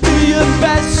 Do your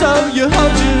best so you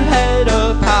hold your head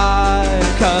up high.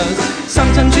 Cause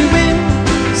sometimes you win,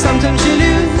 sometimes you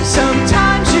lose,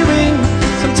 sometimes you win,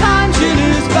 sometimes you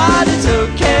lose, but it's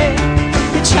okay,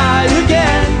 you try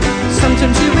again.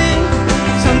 Sometimes you win,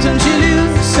 sometimes you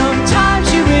lose, sometimes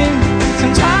you win,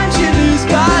 sometimes you lose,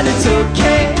 but it's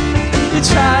okay, you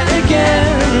try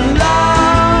again. La,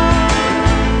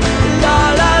 la,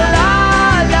 la, la,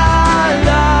 la,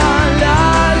 la,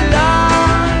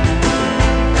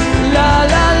 la, la,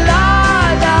 la, la.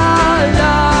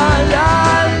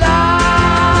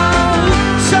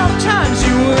 Sometimes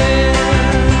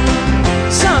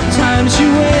you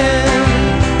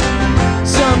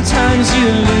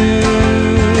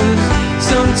lose,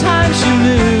 sometimes you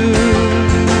lose,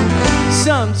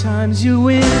 sometimes you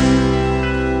win.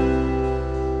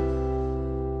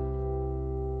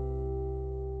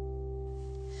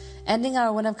 Ending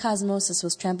our one of Cosmosis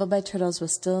was Trampled by Turtles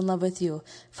with Still in Love with You,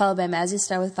 followed by Mazzy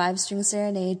Star with 5-String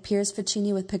Serenade, Piers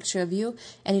Ficini with Picture of You,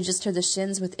 and you just heard the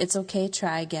Shins with It's Okay,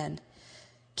 Try Again.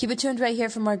 Keep it tuned right here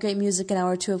for more great music in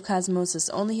Hour 2 of Cosmosis,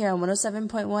 only here on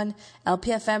 107.1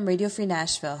 LPFM Radio Free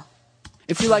Nashville.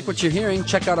 If you like what you're hearing,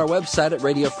 check out our website at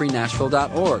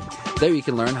radiofreenashville.org. There you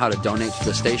can learn how to donate to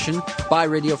the station, buy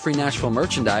Radio Free Nashville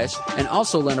merchandise, and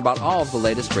also learn about all of the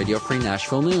latest Radio Free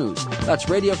Nashville news. That's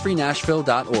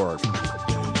radiofreenashville.org.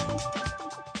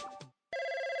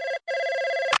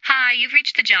 Hi, you've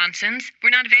reached the Johnsons. We're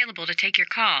not available to take your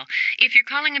call. If you're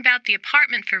calling about the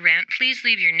apartment for rent, please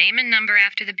leave your name and number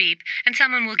after the beep, and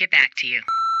someone will get back to you.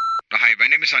 Hi, my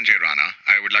name is Sanjay Rana.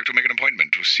 I would like to make an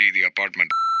appointment to see the apartment.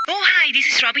 Oh, hi, this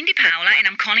is Robin Di Paola, and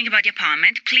I'm calling about the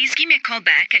apartment. Please give me a call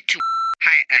back at 2.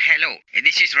 Hi, hello.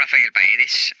 This is Rafael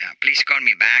Paredes. Please call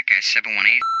me back at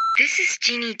 718. This is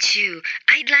Jeannie Chu.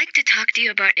 I'd like to talk to you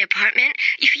about the apartment.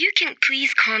 If you can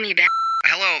please call me back.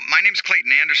 Hello, my name's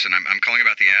Clayton Anderson. I'm calling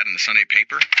about the ad in the Sunday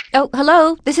paper. Oh,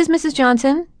 hello. This is Mrs.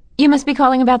 Johnson. You must be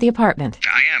calling about the apartment.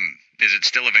 I am. Is it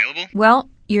still available? Well,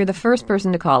 you're the first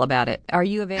person to call about it. Are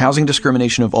you available? Housing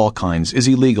discrimination of all kinds is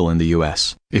illegal in the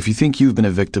U.S. If you think you've been a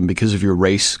victim because of your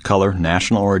race, color,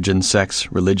 national origin,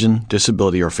 sex, religion,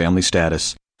 disability, or family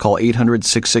status, call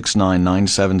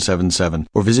 800-669-9777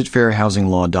 or visit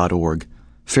fairhousinglaw.org.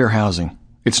 Fair housing.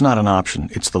 It's not an option,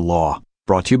 it's the law.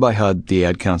 Brought to you by HUD, the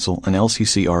Ad Council, and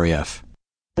LCCREF.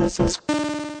 This is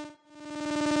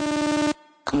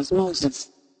Cosmosis.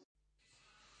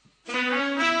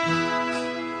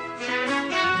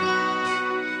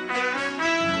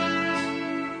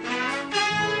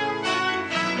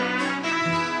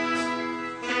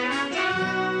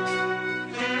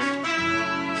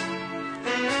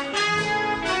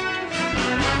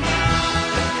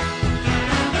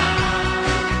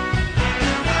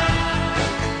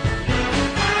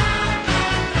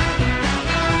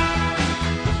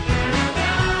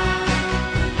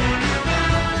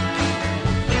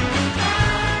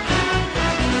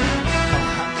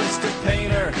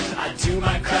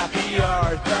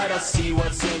 see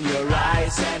what's in your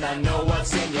eyes and I know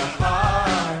what's in your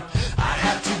heart. I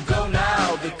have to go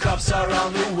now, the cops are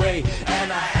on the way,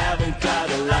 and I haven't got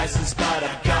a license, but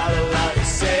I've got a lot to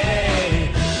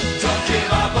say. Don't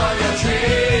give up on your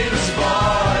dreams,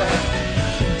 boy.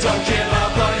 Don't give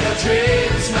up on your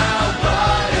dreams now,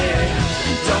 buddy.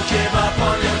 Don't give up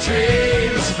on your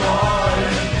dreams, boy.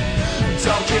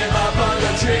 Don't give up on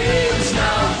your dreams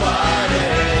now, buddy.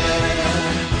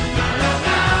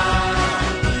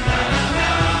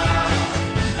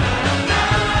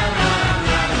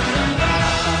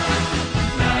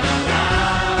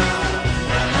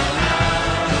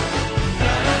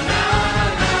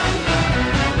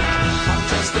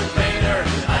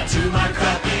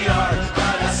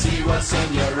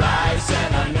 In your eyes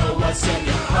and I know what's in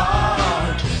your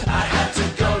heart. I have to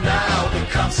go now, the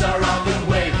cops are on the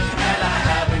way, and I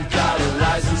haven't got a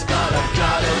license, but I've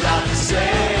got a lot to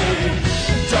say.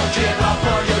 Don't give up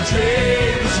on your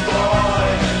dreams, boy.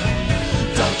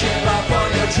 Don't give up on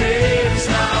your dreams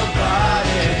now,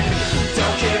 buddy.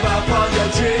 Don't give up on your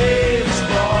dreams,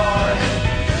 boy.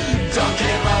 Don't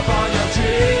give up on your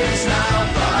dreams now,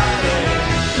 buddy.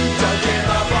 Don't give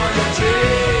up on your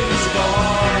dreams,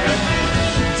 boy.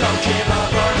 Don't give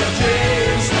up on your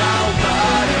dreams now,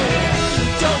 buddy.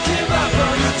 Don't give up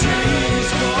on your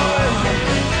dreams, boy.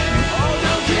 Oh,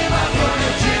 don't give up on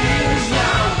your dreams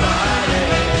now, buddy.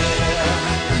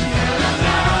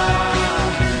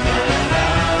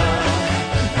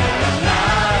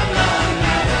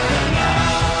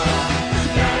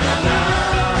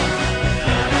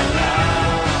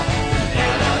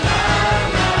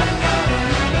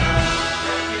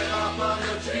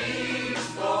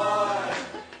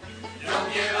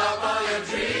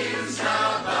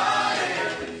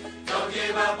 Don't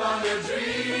give up on your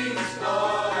dreams,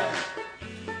 boy.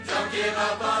 Don't give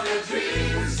up on your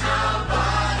dreams now,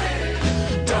 buddy.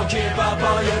 Don't give up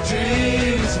on your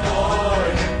dreams, boy.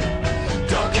 Oh,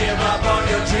 don't give up on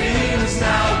your dreams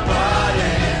now,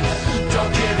 buddy.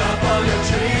 Don't give up on your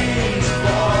dreams now,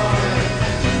 buddy.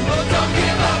 Don't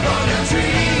give up on your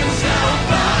dreams now,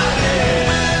 buddy.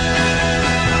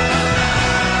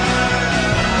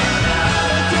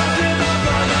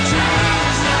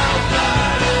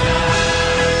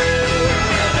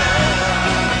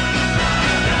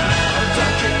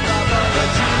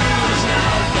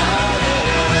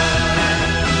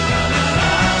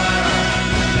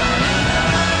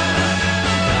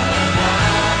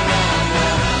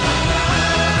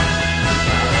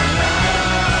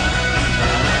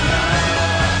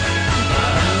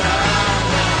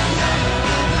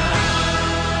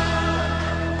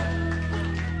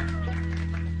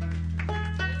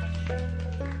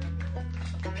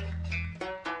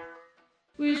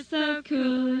 We're so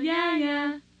cool, yeah,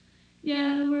 yeah.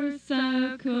 Yeah, we're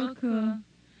so cool, cool.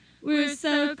 We're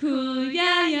so cool,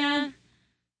 yeah, yeah.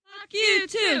 Fuck you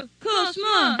too, cool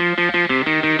schmuck.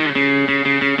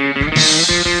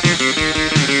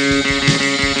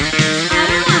 I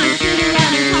don't wanna sit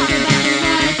around and talk about the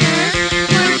weather.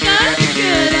 We're those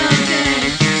good old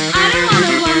days. I don't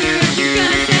wanna wonder if you're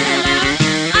gonna say hello.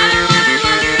 I don't wanna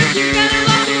wonder if you're gonna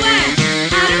walk away.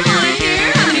 I don't wanna hear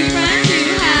how many friends you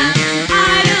have.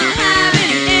 I don't have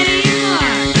any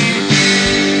anymore.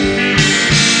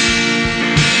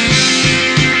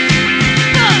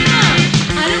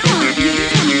 I don't want you to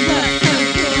tell me what's so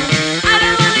cool. I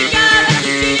don't wanna go back to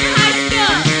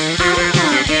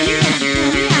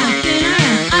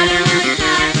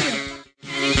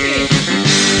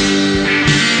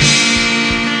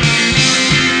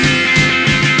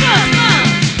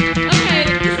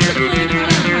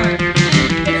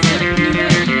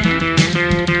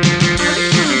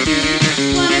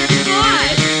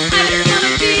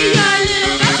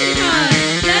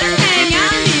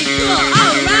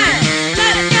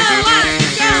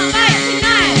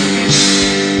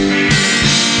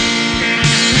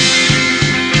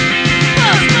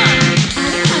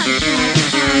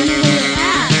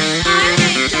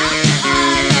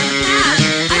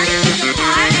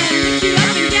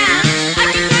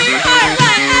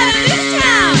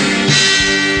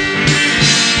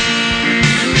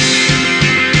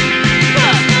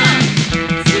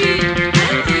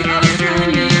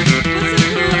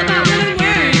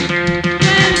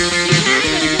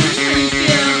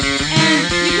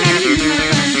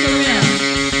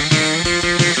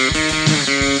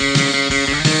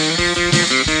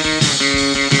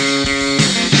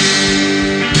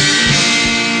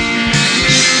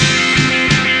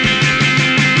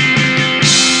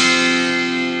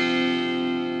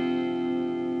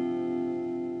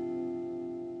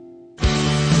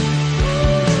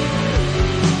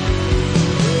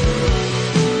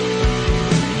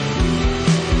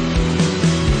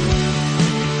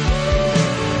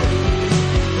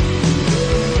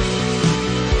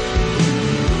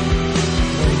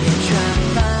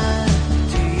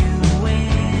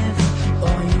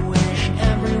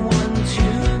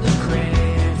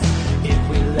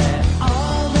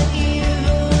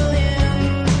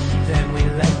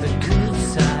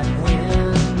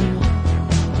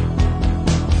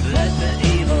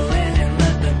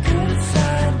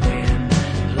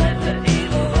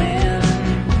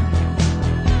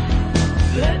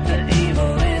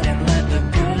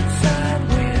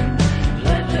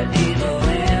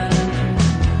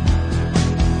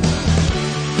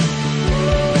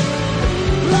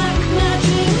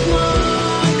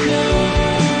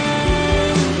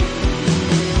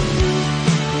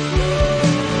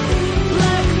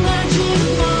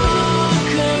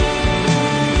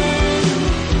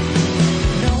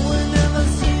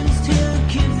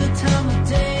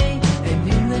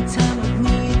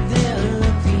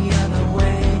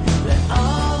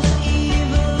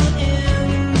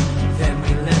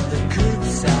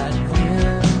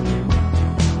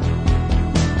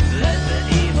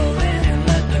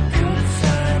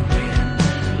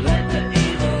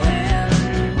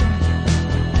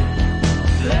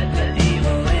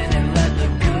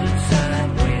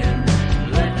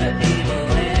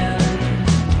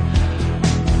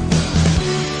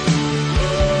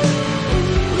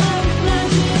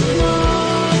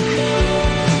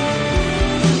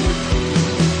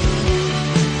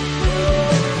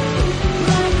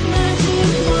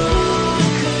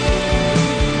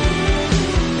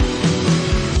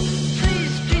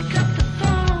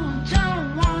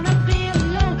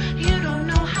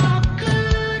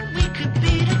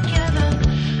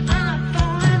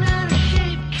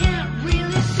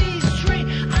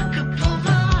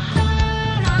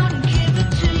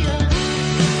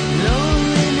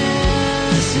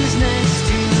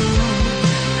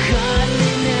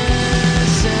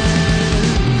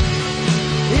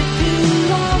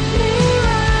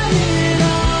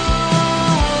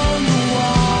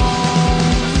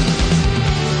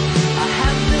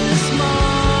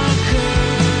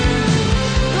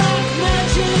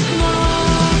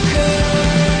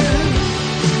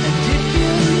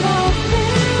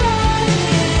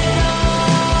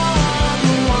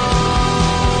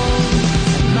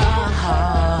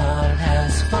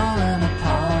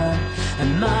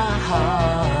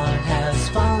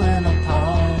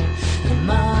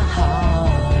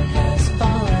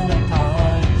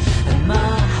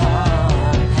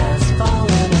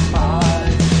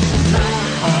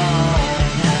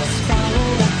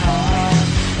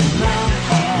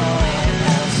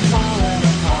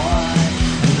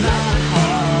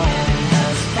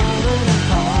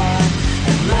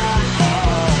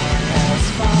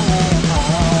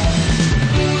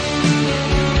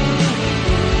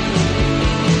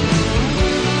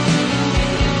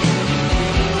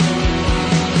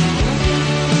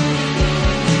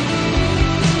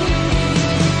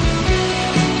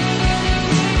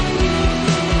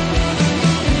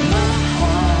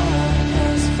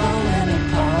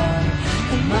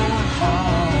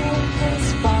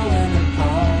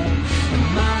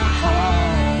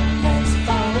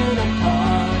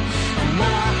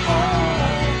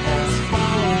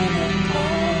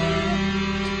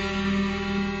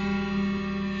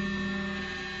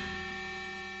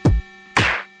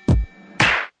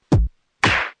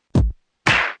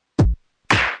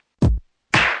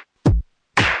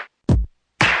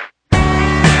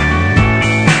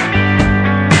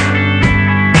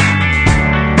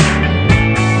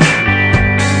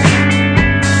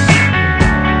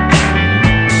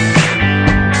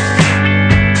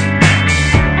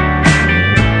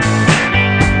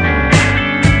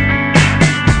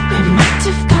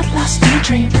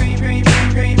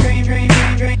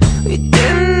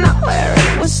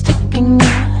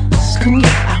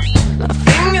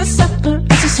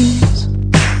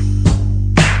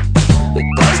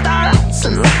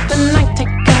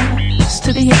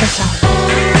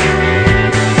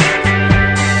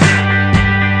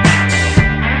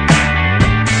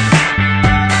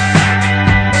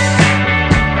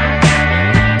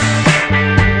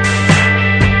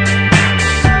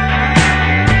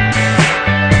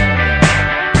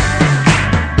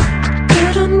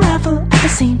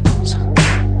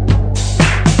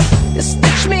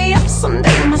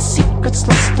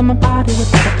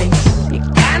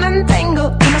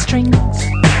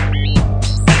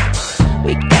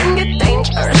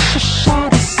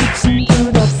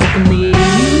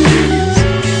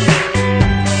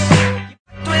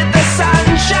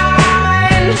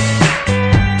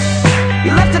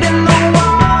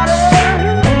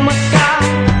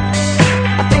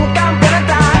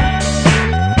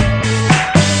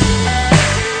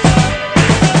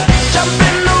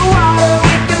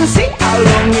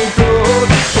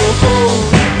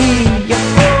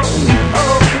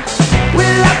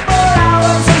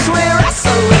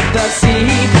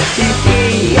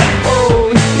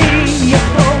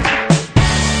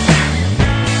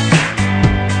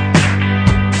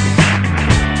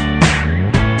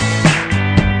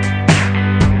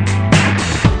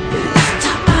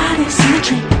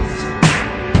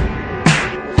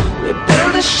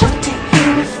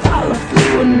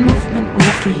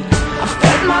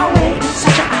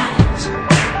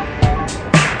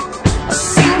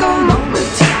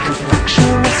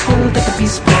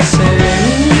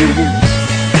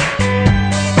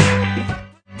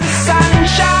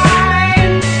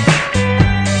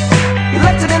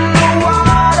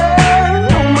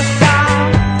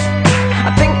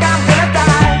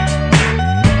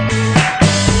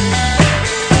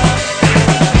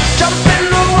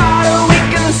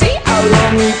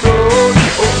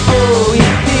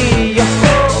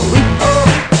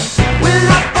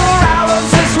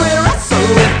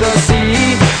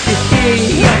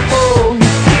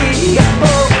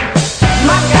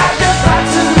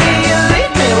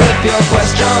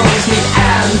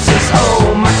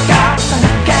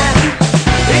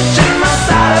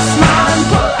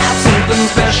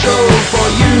for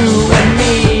you and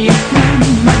me.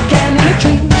 Again in a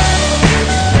dream.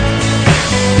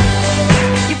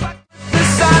 The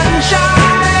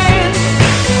sunshine,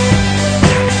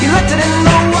 you left it in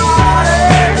the water.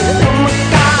 Oh my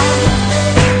God,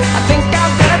 I think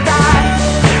I'm gonna die.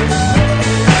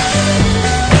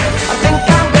 I think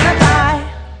I'm gonna die.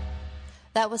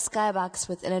 That was Skybox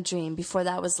with In a Dream. Before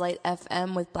that was Light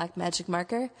FM with Black Magic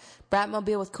Marker,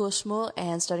 Bratmobile with Cool Schmool,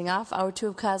 and starting off, hour 2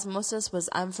 of Cosmosis was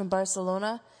I'm From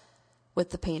Barcelona with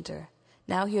The Painter.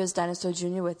 Now here's Dinosaur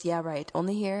Jr. with Yeah Right,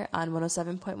 only here on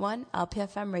 107.1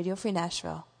 LPFM Radio Free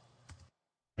Nashville.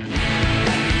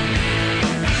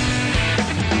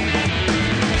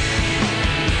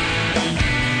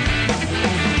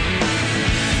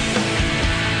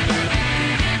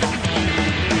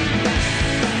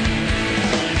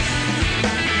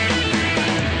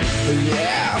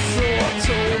 Yeah, so I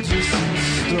told you some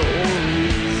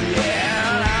stories.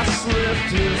 Yeah, and I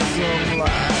slipped you some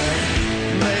lines.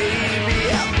 Maybe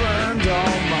I burned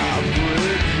all my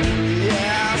bridges.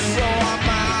 Yeah, so I'm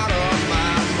out of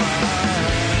my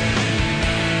mind.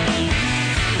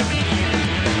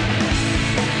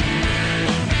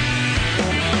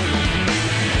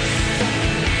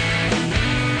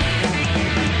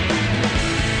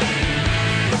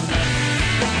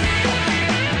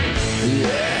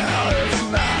 Yeah.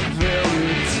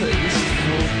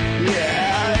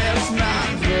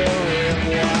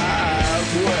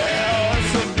 Well,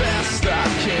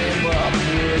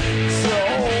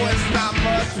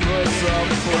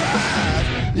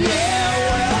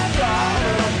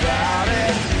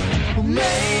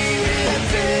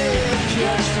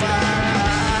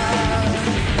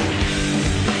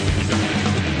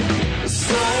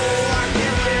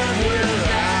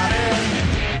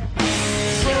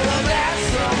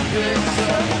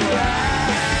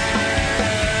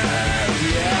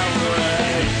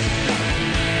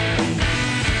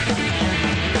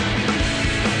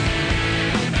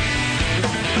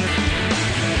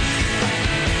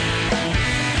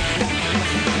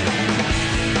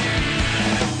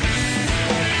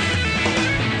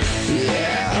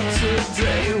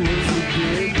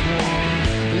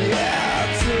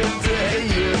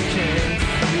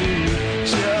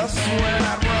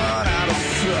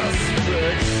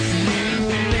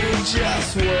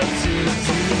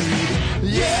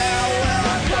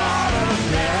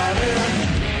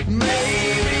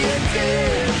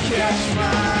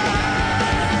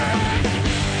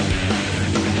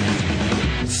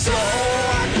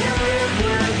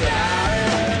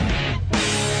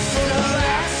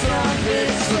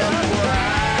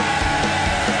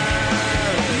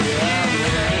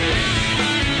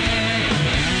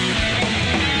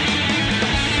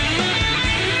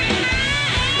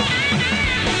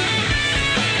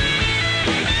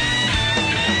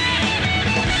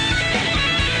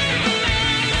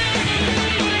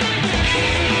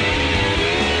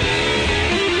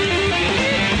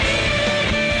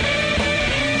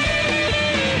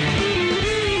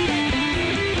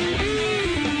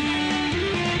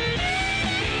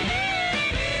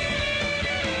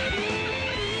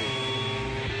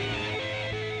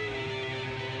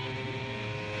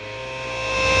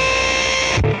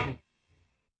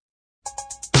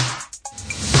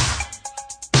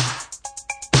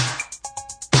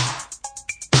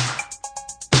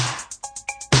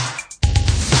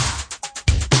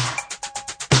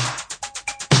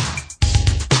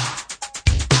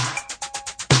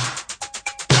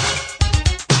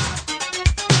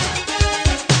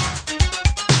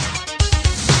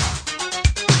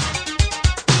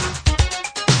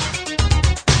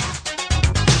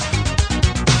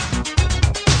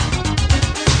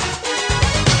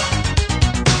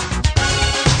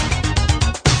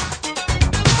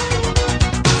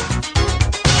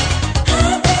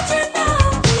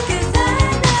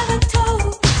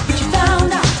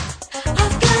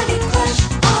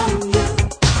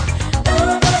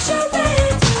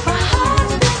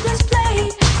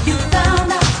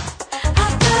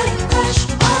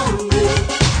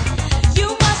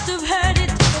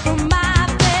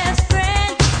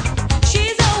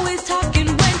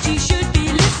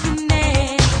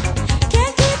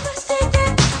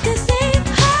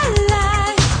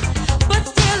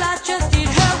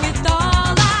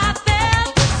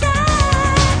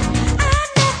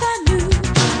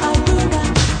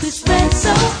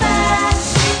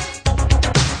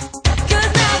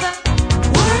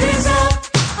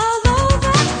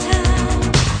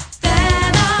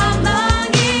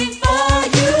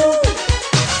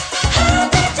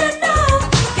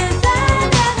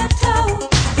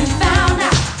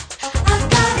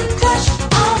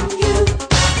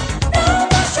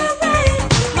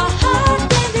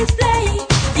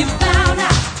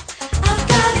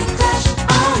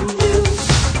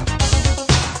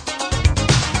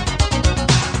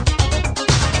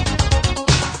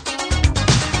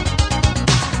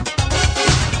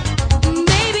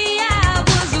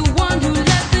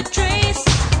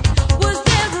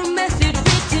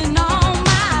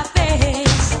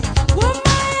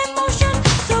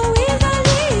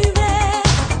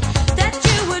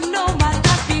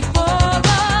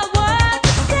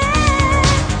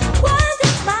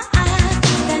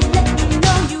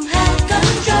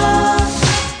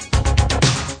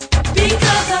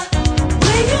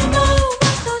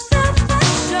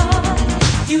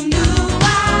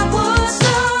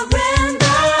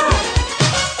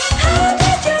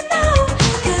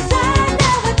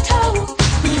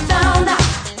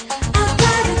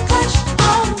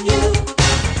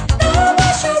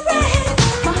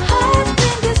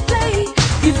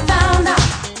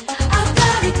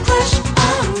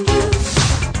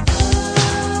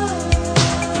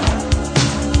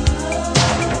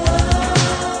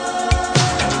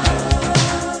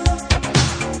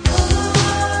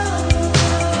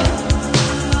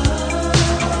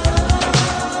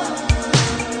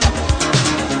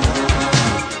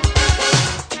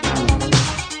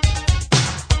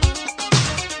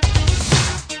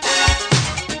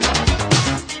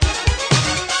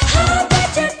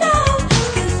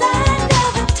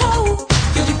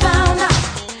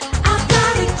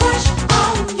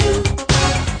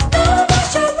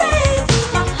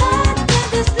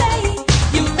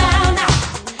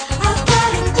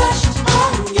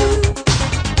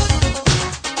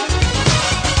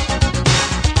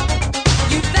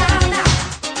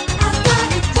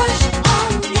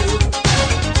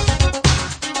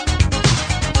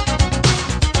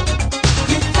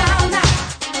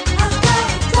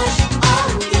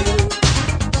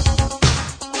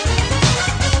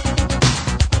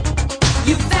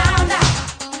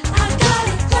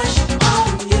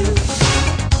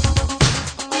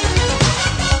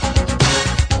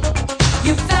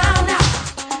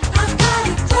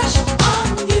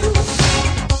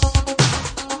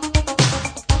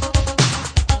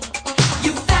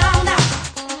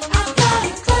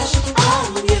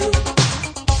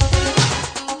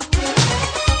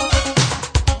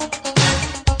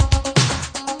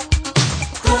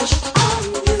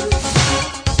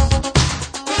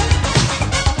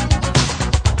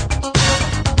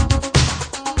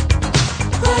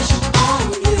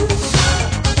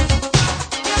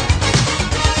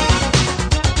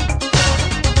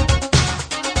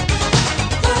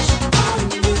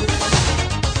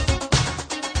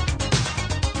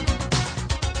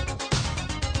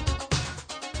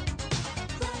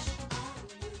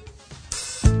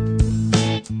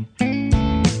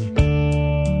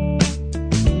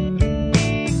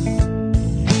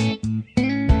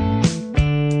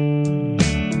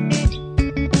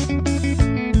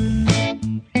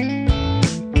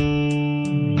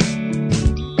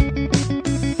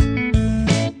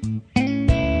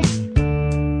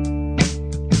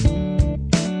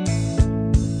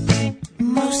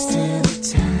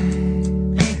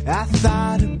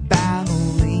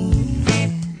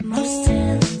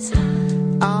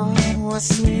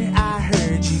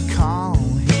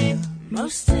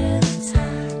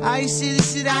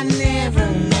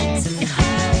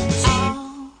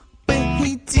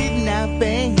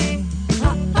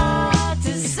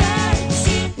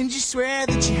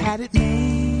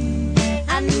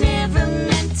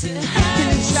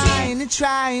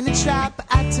 trying to try, but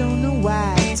I don't know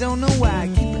why. I don't know why.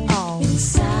 Keep it all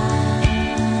inside.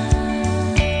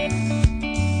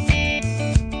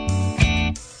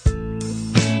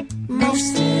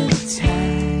 Most of the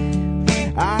time,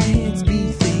 our heads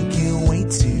be thinking way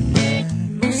too much.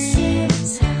 Most of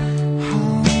the time,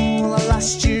 oh, well, I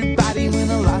lost your body when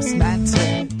I lost my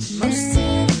touch. Most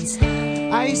of the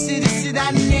time, I used to just say I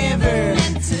never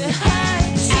meant to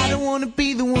hurt you. I don't wanna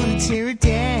be the one to tear it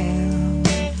down.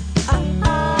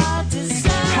 Oh,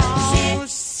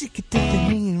 sick of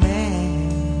hanging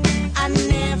around. I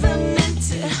never meant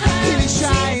to hurt you.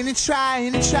 Trying and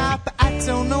trying and try, but I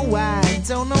don't know why. I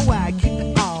don't know why. Keep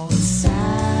it all inside.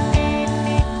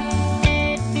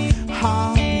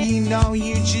 Oh, you know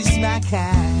you're just my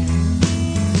kind.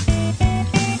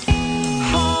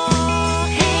 Oh,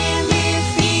 and if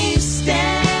you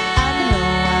stay, I know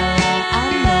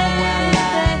I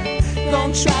lie.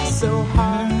 Gonna try so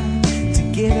hard to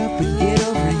get up and get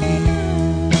over you.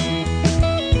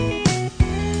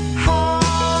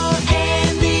 Oh,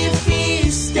 and if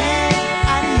you stay,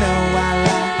 I know I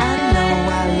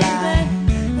lie.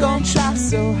 Gonna try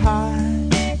so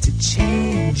hard to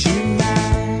change your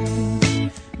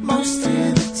mind. Most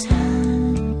of the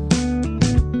time.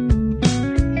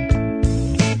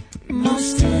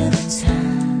 Most of the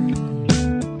time.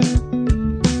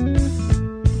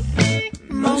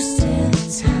 Most of the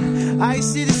time. I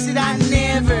used to say I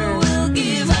never will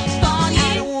give up on you.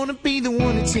 I don't wanna be the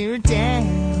one to tear it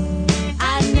down.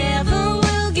 I never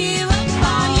will give up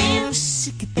on you. I'm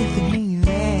sick of hanging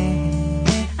around.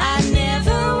 I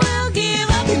never will give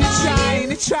up on you. Trying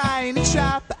to try and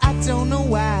try, but I don't know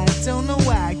why. I don't know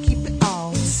why. Keep it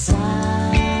all inside.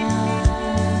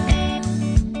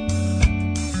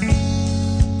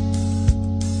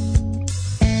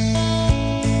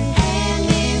 And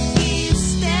if you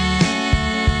stay,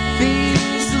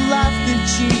 there's a life that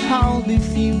you hold.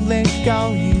 If you let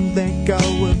go, you let go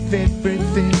of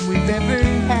everything we've ever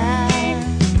had.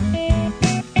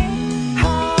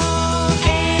 Oh,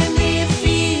 and if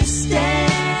you stay,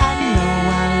 I know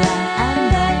I lie.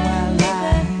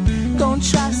 Gonna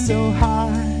try so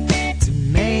hard to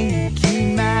make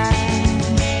you mine.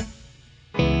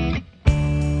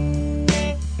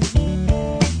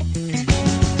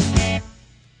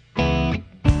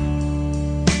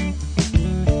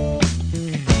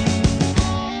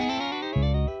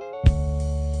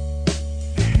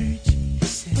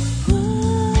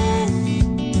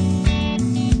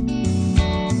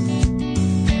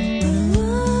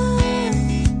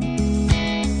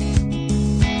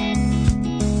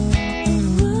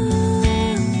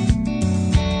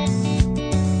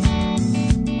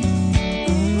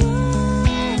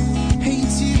 Ain't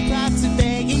too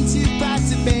proud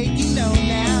to beg, you know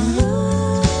now.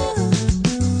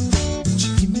 Would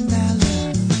you give me my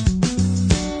love?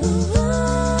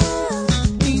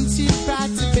 Ain't too proud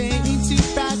to beg, you know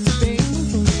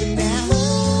now.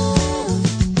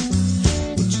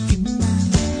 Would you give me my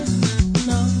love?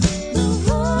 No.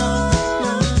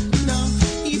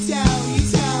 You tell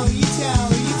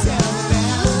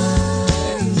now.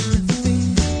 Nothing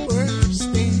worse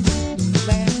than the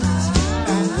last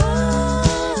time.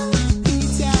 You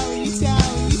tell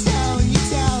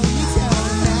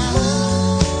now.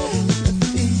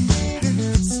 Nothing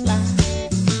hurts like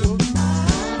your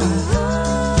love.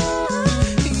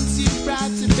 Ain't too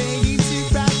proud to beg,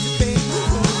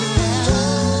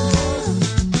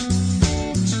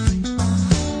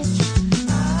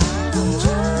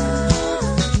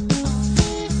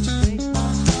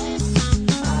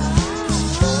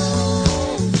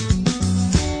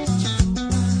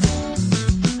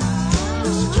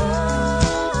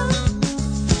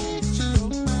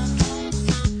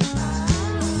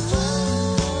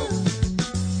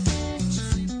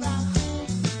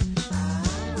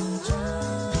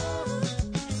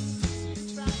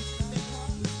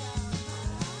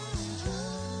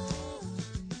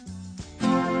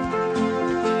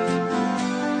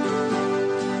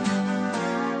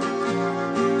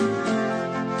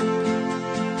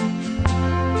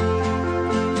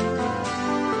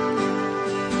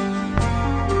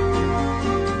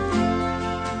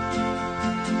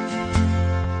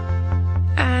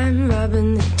 I'm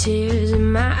rubbing the tears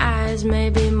in my eyes.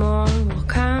 Maybe more will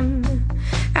come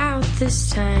out this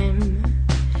time.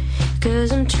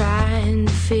 'Cause I'm trying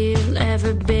to feel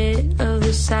every bit of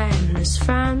the sadness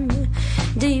from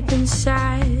deep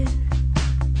inside.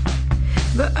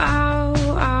 But I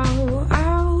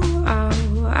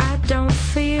don't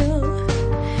feel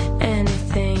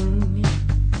anything.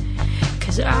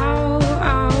 'Cause I've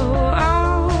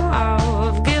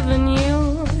given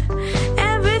you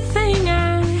everything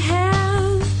I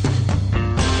have.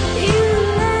 You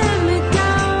let me go.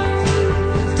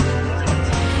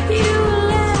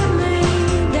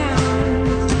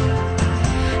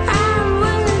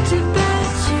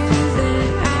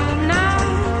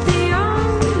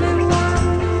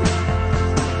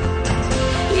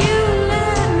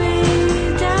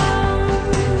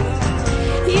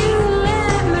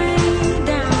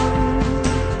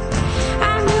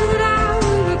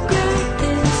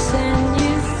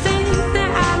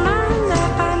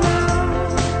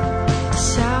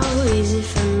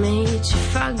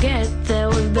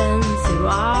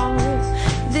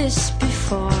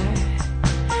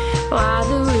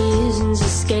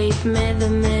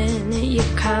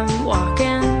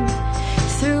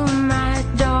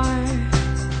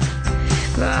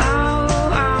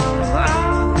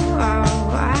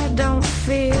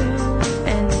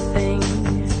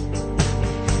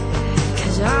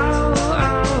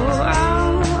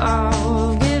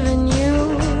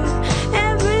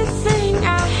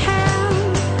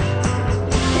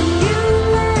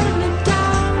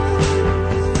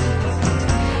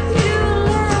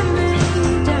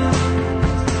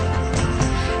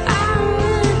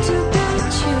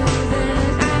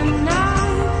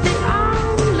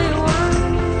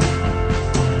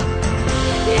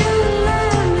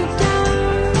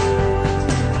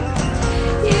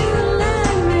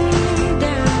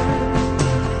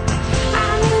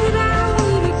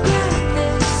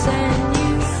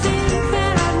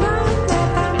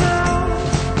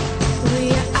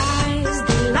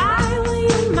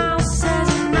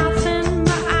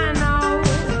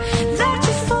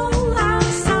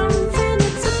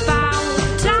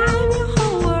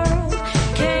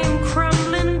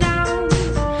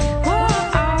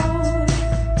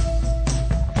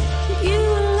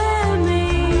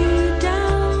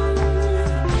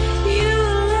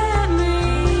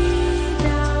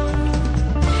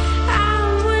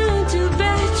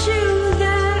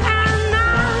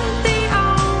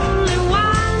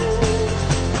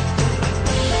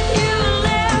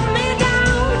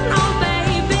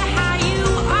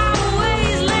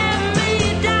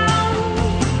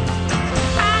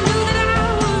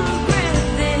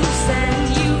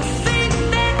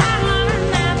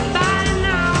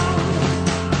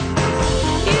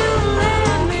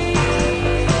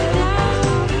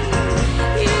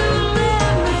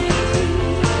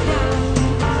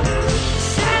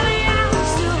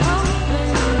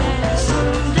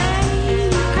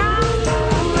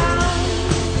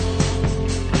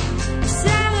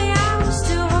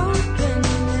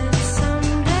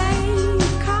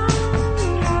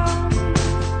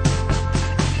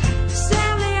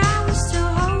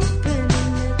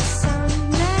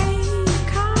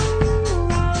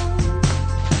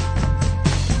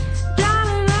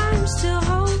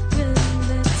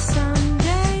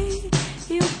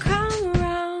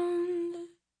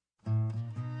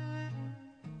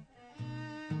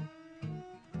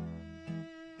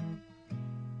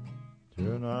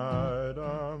 Tonight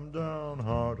I'm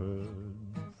downhearted,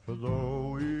 for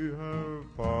though we have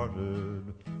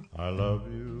parted, I love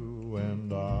you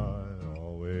and I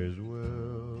always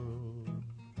will.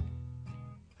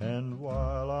 And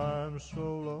while I'm so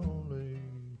lonely,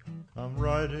 I'm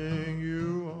writing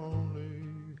you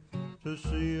only to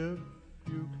see if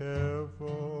you care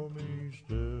for me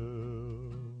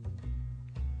still.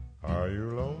 Are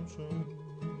you lonesome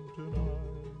tonight?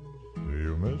 Do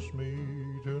you miss me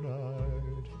tonight?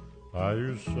 Are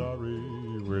you sorry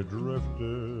we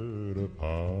drifted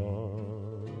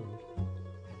apart?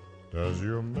 Does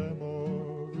your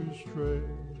memory stray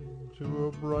to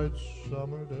a bright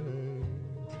summer day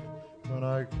when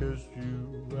I kissed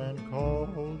you and called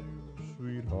you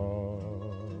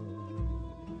sweetheart?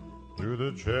 Do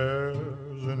the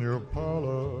chairs in your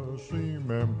parlor seem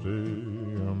empty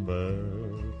and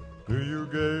bare? Do you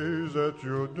gaze at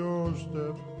your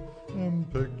doorstep and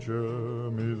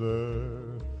picture me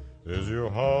there? Is your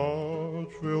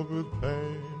heart filled with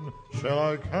pain? Shall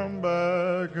I come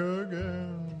back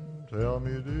again? Tell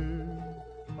me, dear,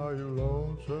 are you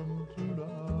lonesome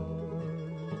tonight?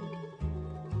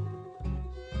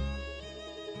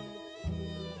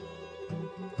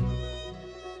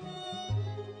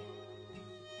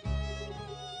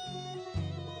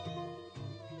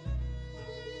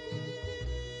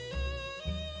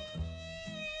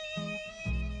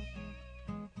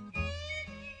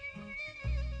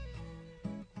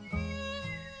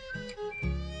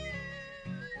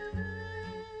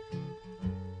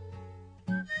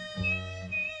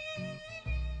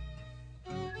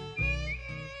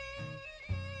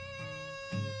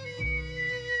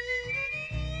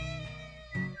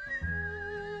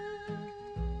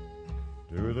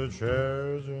 Do the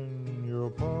chairs in your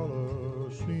parlor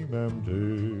seem empty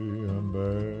and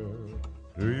bare?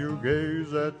 Do you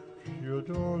gaze at your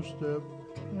doorstep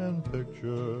and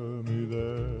picture me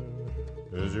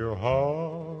there? Is your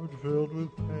heart filled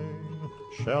with pain?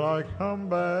 Shall I come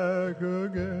back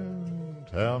again?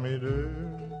 Tell me, dear,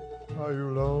 are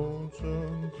you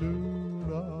lonesome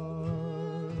tonight?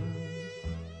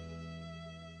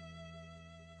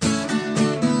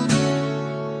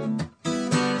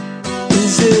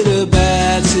 Is it a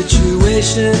bad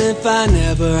situation if I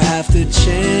never have to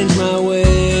change my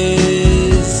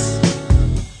ways?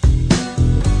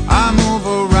 I move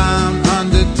around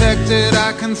undetected,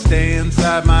 I can stay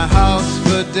inside my house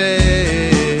for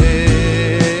days.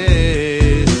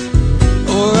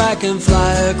 Or I can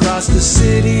fly across the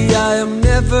city, I am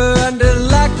never under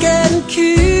lock and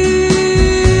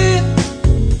key.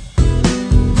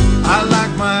 I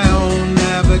like my own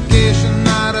navigation,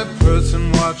 not a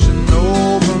person watching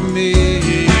over me.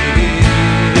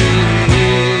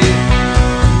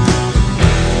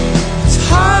 It's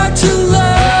hard to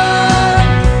love,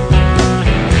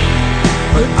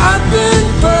 but I've been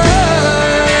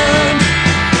burned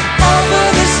over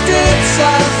the states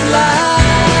I fly,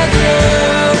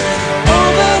 girl,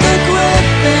 over the great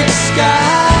big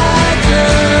sky,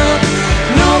 girl.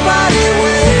 Nobody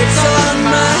waits on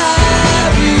my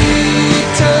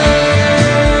return.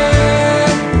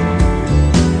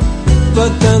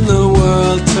 But then the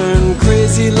world turned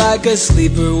crazy like a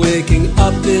sleeper waking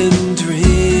up in dreams.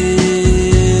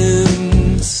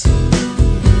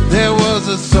 There was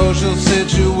a social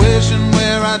situation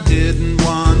where I didn't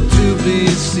want to be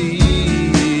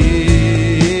seen.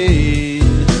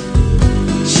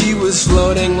 She was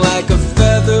floating like a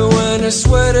feather when her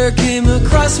sweater came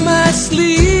across my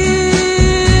sleeve.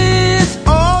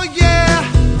 Oh yeah,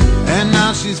 and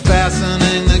now she's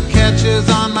fastening the catches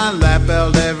on my lap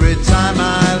belt every time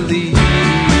I leave.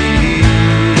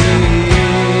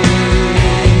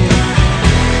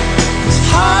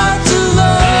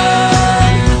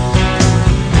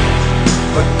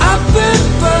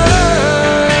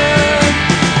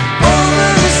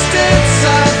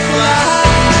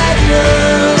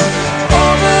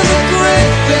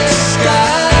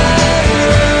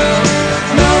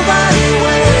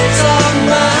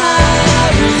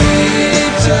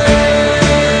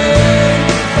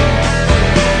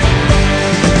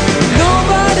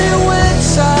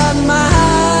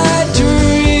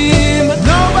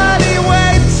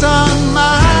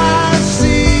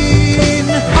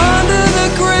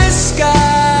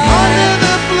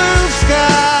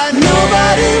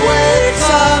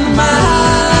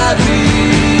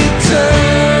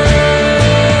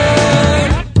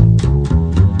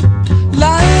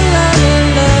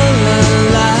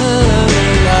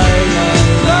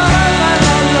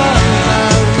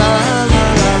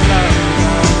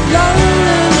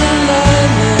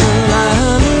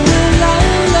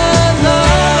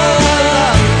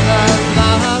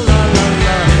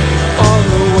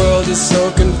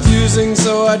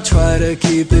 try to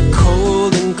keep it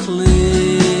cold and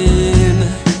clean.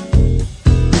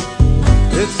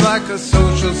 It's like a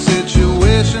social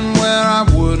situation where I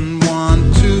wouldn't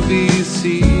want to be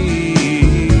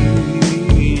seen.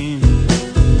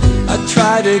 I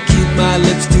try to keep my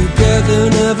lips together,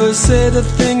 never say the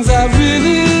things I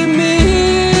really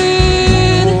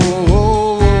mean.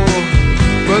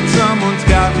 But someone's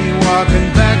got me walking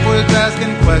backwards,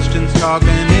 asking questions,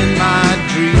 talking in my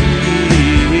dreams.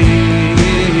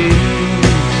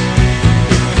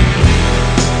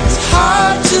 It's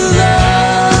hard to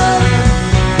love,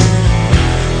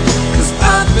 'cause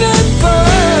I've been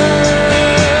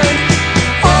burned.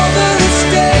 Over the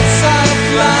states I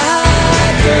fly,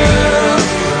 girl,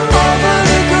 over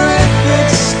the great big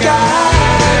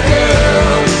sky,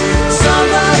 girl.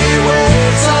 Somebody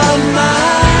waits on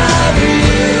my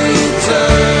return.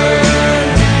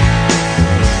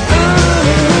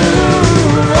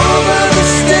 Over the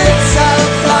states I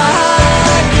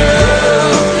fly,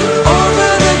 girl,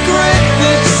 over the great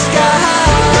big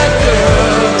sky,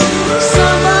 girl.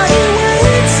 Somebody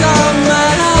waits on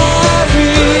my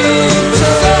return.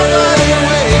 Somebody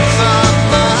waits on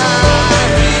my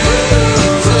return.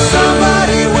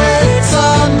 Somebody waits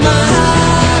on my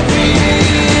return.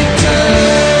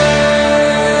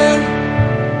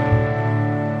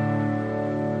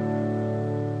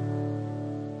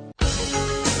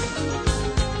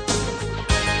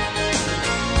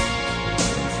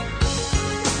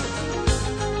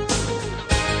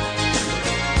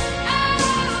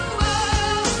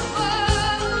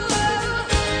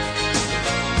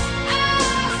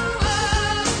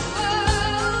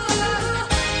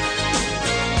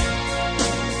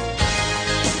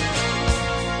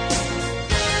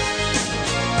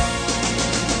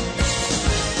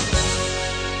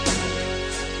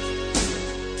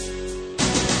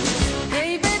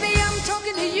 Hey baby, I'm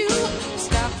talking to you.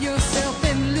 Stop yourself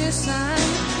and listen.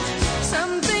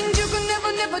 Some things you can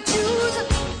never choose,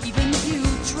 even if you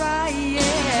try,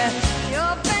 yeah.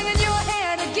 You're banging your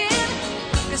head again,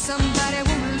 'cause somebody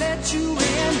won't let you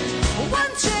in.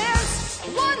 One chance,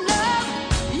 one love,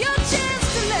 your chance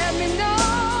to let me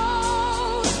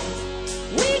know.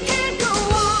 We can't go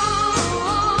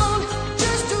on,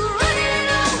 just to run it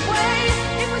away.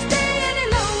 If we stay any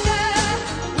longer,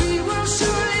 we will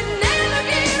surely never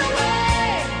get away.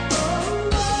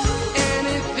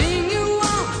 Anything you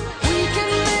want, we can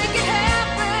make it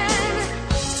happen.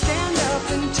 Stand up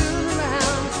and turn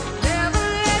around, never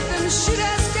let them shoot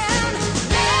us down.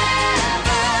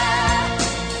 Never,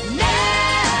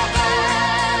 never,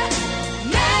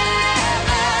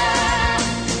 never,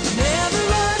 never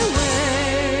run away.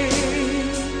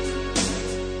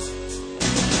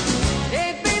 Hey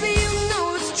baby, you know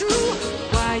it's true.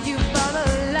 Why you bother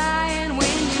lying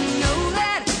when you know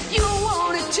that you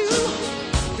wanted to?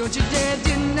 Don't you dare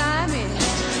deny me.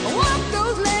 Walk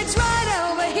those legs right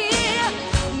over here.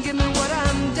 Give me what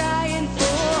I'm dying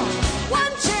for.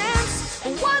 One chance,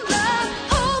 one love.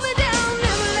 Hold me down,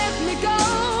 never let me go.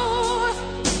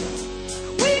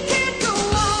 We can't go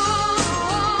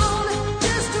on,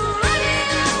 just to run it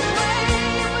away.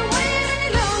 If we wait any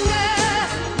longer,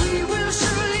 we will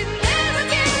surely never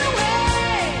get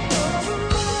away.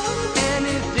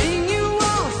 Anything you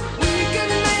want, we can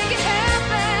make it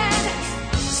happen.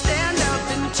 Stand up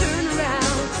and turn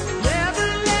around, never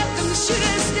let them shoot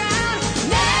us down.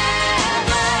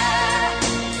 Never,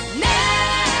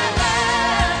 never,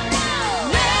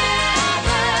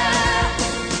 never,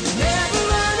 never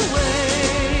run away.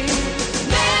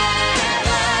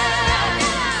 Never,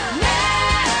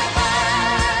 never,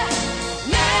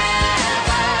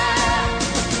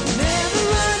 never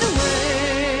run away.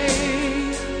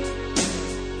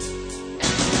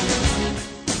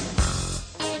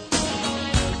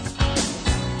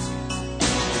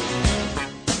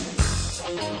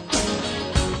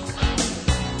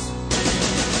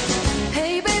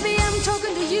 Hey baby, I'm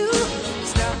talking to you.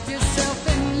 Stop yourself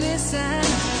and listen.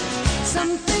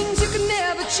 Some things you can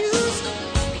never choose,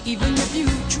 even if you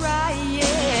try,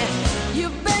 yeah.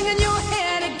 You're banging your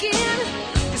head again,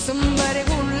 'cause somebody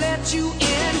won't let you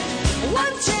in.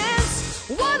 One chance,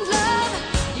 one love,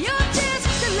 your chance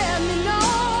to let me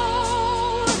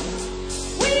know.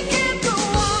 We can't go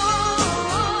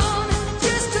on,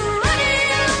 just to run it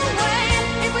away.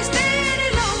 If we stay any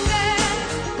longer,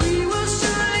 we will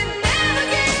surely never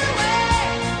get away.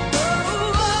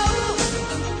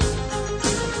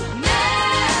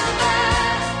 Never,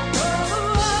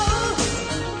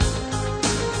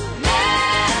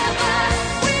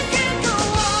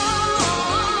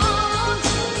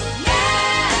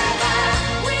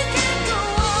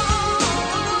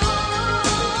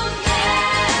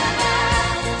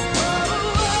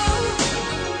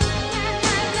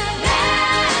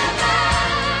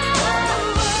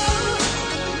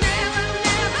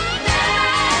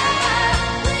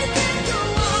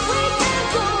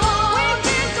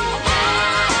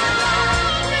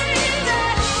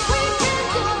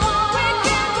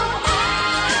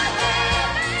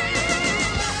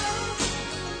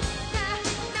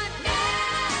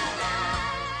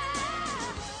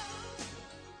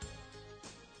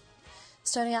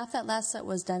 Starting off that last set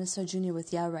was Dinosaur Jr.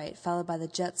 with Yeah Right, followed by the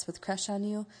Jets with Crush on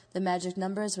You, the Magic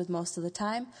Numbers with Most of the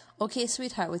Time, OK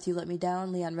Sweetheart with You Let Me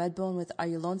Down, Leon Redbone with Are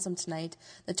You Lonesome Tonight,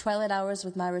 The Twilight Hours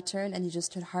with My Return, and you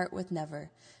just heard Heart with Never.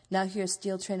 Now here's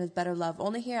Steel Train with Better Love,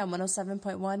 only here on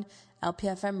 107.1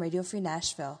 LPFM Radio Free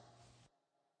Nashville.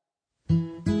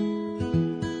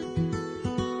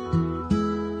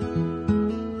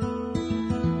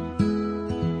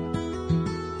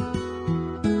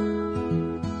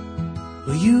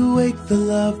 You wake the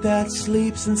love that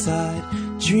sleeps inside,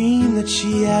 dream that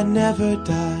she had never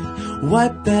died.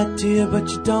 Wipe that tear, but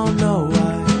you don't know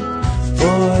why.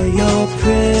 For you're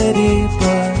pretty,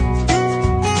 but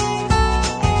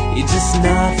you're just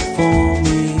not for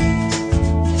me.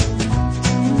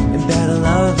 And better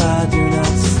love I do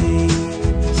not see.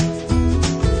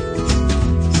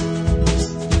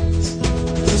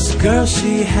 This girl,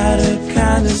 she had her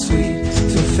kinda sweet,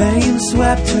 till fame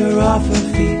swept her off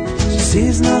her feet.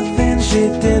 Sees nothing she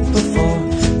did before,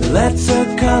 lets her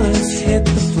colors hit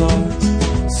the floor.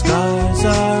 Scars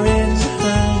are in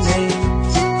her name,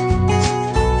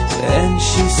 and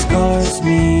she scars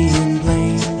me in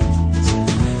blame.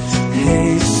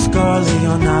 Hey Scarlet,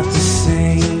 you're not the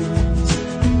same.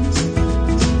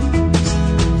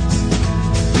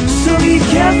 So be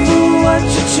careful what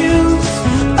you choose.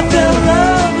 I fell in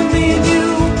love with me and you,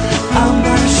 I'm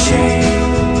not ashamed.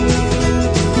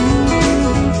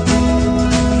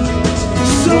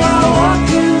 So I walk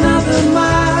another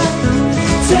mile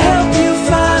to help you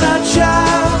find our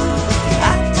child.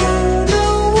 I don't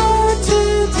know what to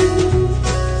do.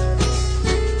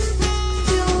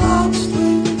 Feel lost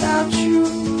without you.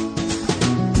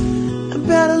 A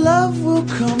better love will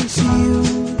come to you.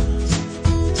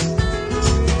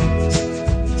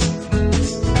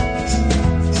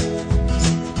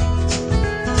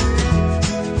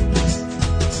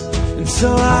 And so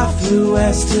I flew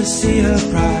west to see her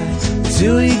pride.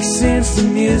 2 weeks since the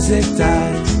music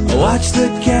died, I watched the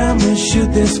camera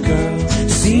shoot this girl.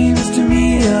 Seems to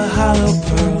me a hollow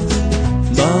pearl.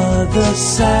 Mother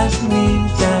sat me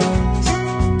down.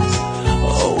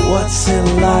 Oh, what's it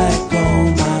like, oh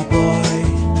my boy,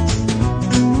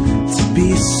 to be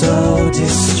so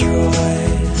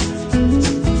destroyed?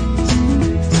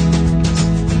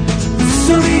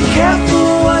 So be careful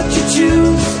what you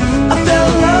choose. I fell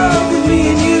in love with me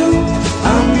and you,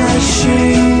 I'm not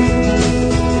ashamed.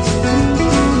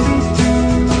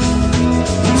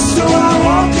 So I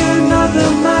walk another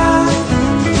mile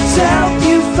to help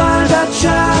you find our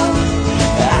child.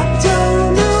 I don't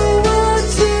know what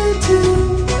to do.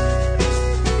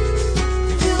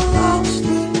 Feel lost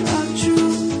without you.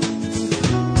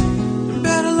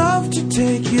 Better love to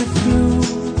take you through.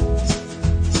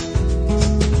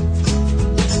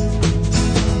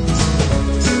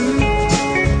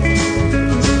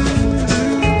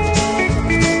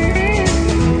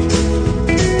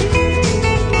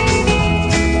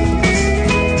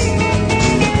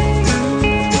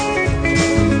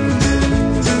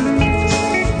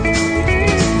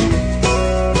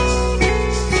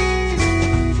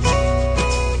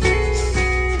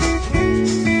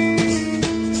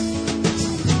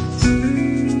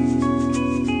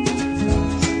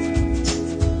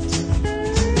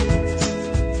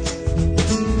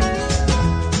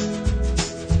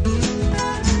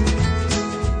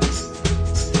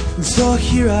 So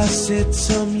here I sit,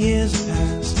 some years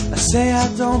past. I say I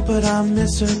don't, but I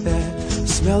miss her bad.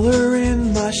 Smell her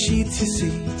in my sheets, you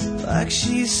see, like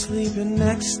she's sleeping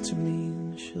next to me.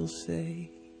 And she'll say,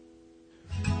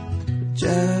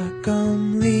 Jack,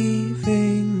 I'm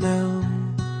leaving now,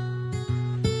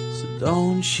 so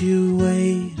don't you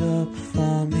wait up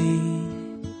for me.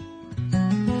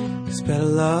 'Cause better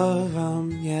love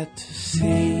I'm yet to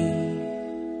see.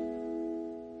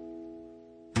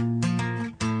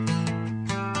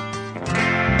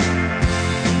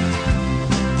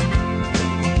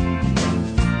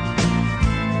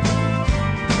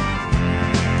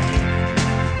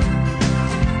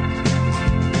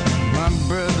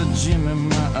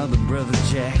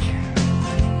 Jack,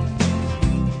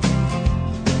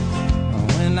 I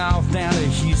went off down to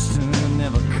Houston and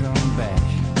never come back.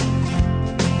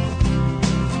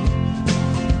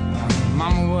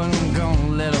 Mama wasn't gonna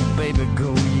let her baby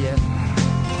go yet,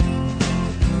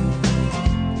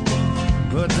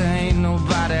 but there ain't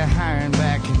nobody hiring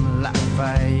back in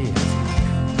Lafayette.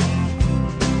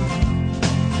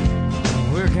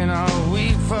 Working all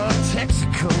week for a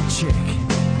Texaco check.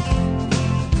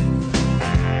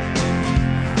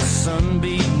 Sun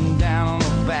beating down on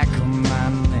the back of my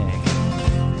neck.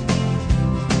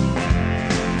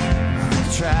 I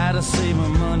try to save my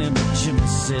money, but Jimmy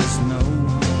says no.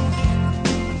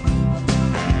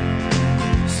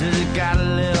 Says Everybody's got a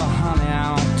little honey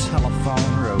on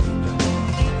Telephone Road.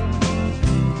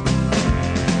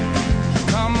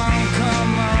 Come on,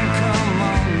 come on, come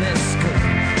on, let's go.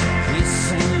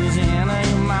 It's in Louisiana,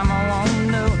 your mama won't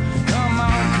know. Come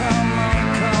on, come on,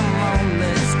 come on,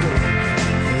 let's go.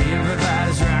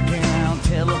 Everybody's rocking on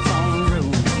Telephone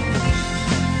Road.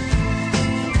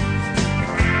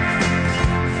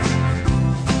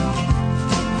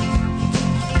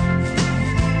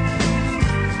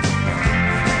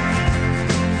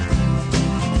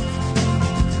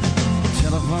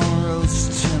 Telephone Road's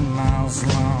 10 miles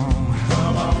long.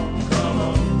 Come on, come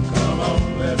on, come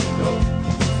on, let's go.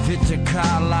 50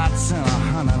 car lots and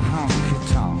 100 honky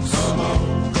tonks. Come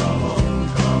on, come on,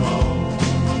 come on.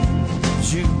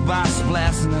 Jukebox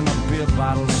blasting and a beer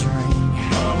bottles ring.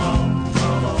 Come on,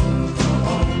 come on, come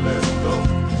on, let's go.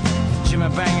 Jimmy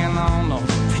banging on the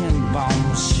pinball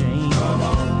machine. Come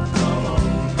on, come on,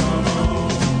 come on.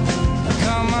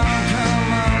 Come on,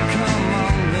 come on, come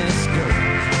on, let's go.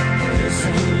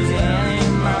 Listen, Louisiana,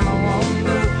 your mama won't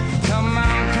go. Come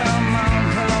on, come on,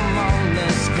 come on,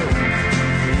 let's go.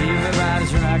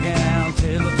 Everybody's rocking down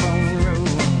Telephone Road.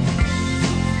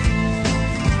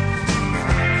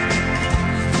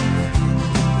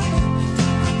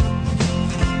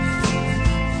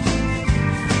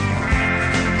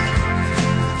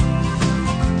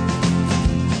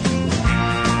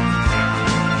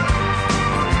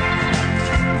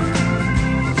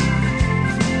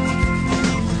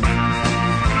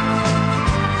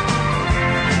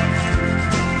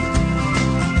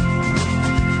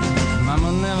 Mama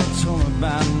never told me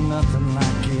about nothing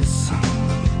like this.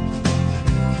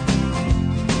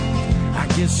 I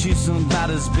guess Houston about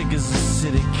as big as the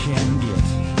city can get.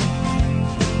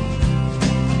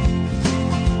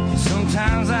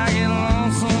 Sometimes I get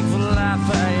lonesome for life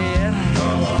I had.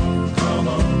 Come on, come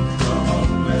on, come on,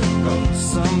 let's go.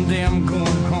 Someday I'm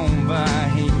going home, but I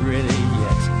ain't ready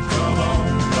yet. Come on,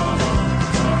 come on,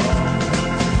 come on.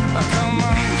 Come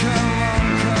on, come on,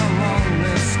 come on,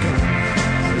 let's go.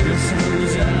 Listen,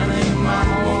 Louisiana, your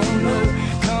mama won't know.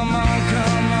 Come on,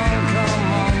 come on, come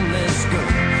on, let's go.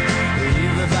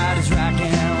 Everybody's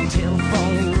rocking on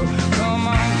Telephone Road. Come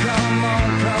on, come on,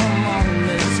 come on,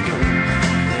 let's go.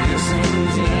 Listen,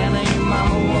 Louisiana, your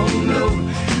mama won't know.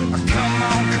 Come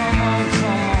on, come on,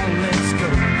 come on, let's go.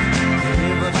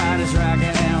 Everybody's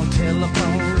rocking on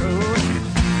Telephone Road.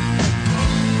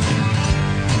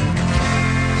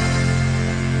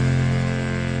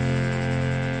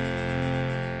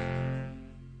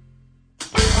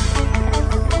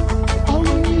 All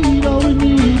we need, all we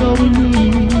need, all we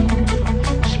need.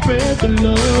 Spread the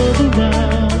love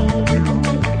around.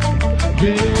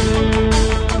 Yeah.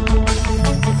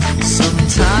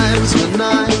 Sometimes when I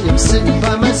am sitting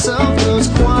by myself, those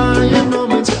quiet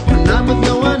moments when I'm with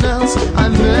no one else,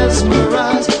 I'm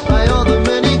mesmerized by all the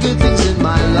many good things in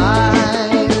my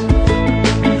life.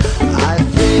 I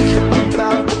think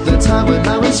about the time when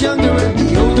I was younger, and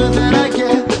the older that I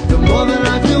get, the more that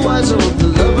I feel wiser. The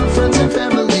love of friends and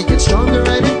family gets stronger,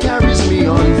 and it carries me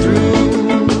on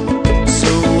through. So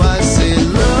I say,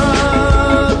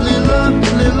 lovely,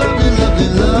 lovely, lovely, lovely,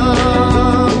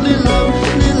 lovely,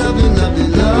 lovely, lovely, lovely,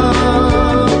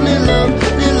 lovely,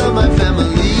 lovely, love my family.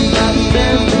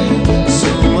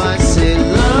 So I say,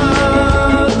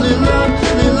 lovely,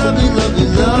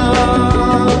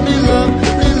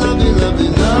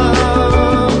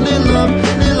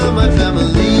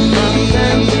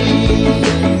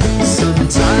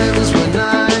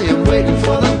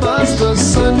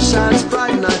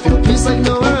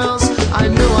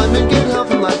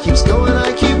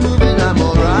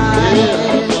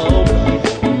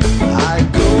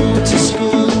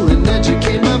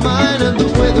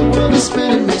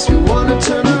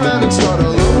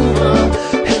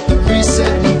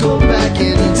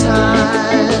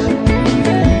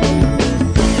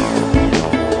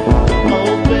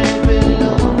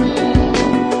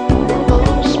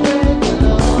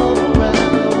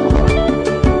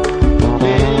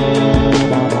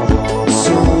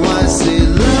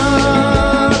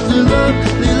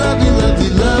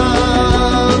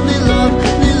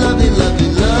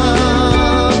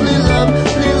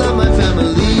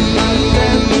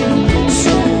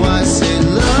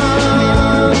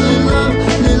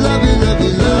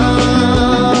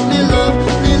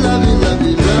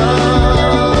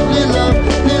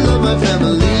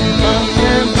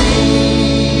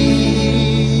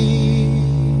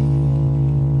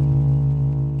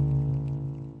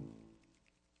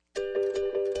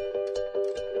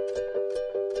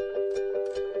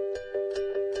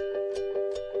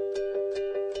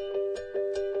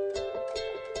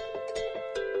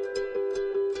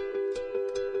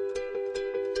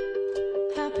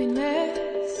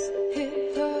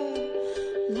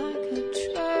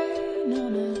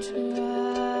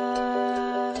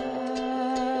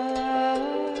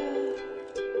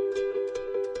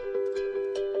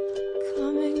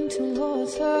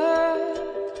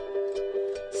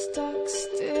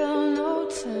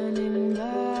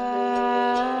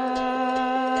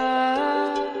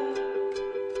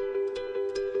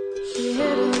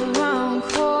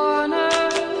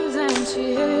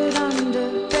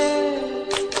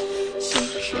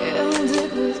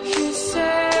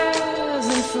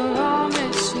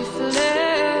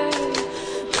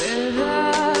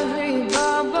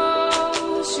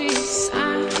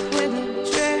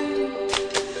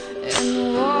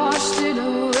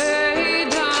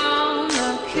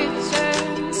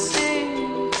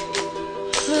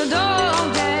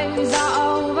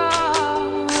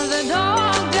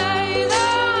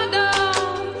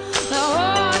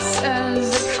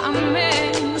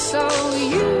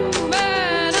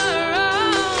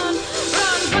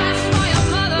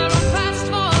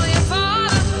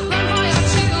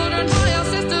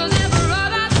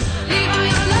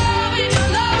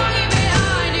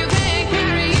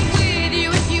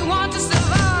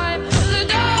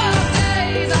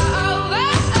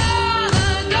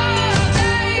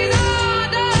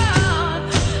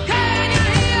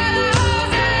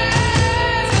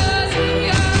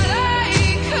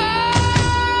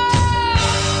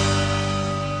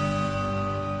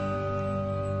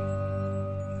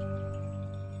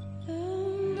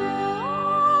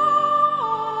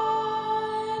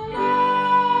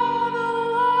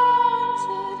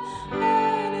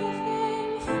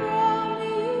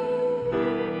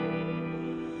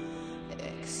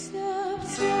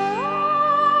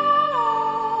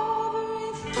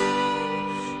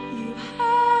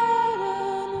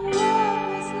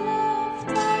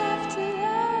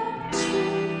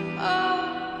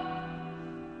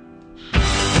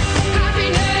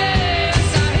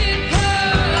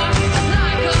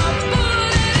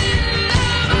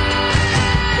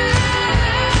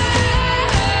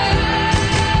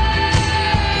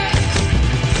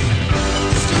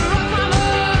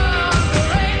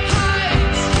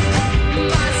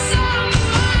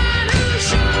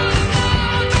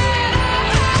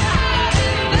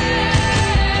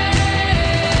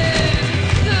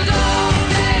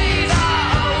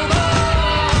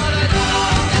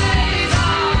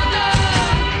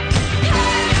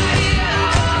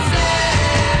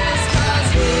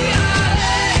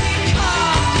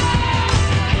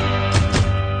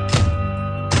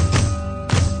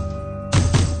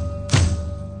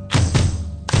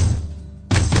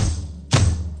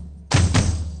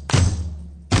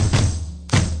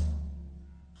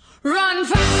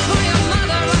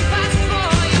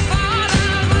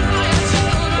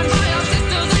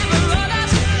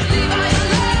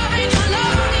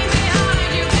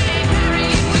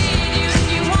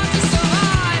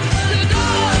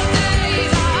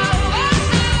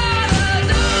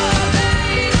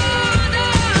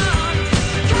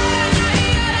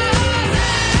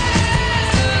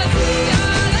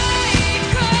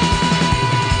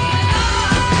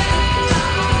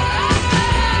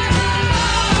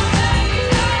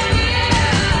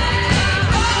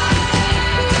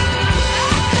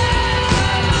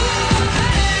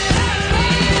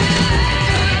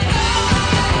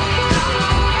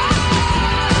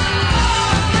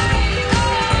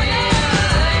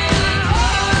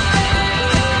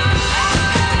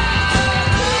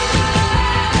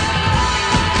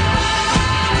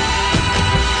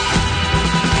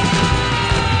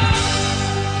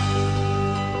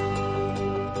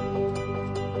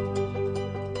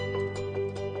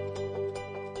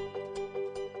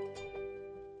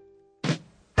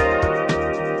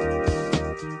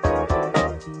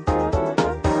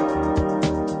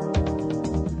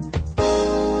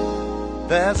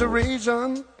 There's a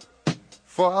reason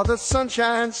for the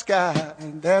sunshine sky.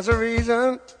 There's a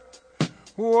reason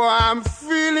why I'm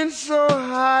feeling so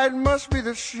high. It must be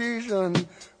the season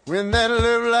when that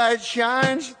little light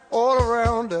shines all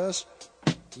around us.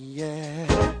 Yeah.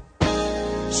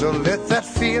 So let that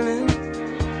feeling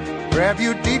grab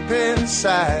you deep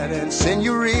inside and send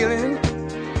you reeling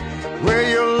where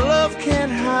your love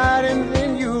can't hide, and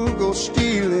then you go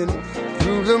stealing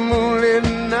through the moonlit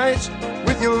nights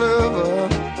with your lover.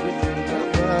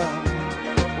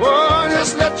 Oh,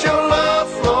 just let your love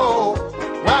flow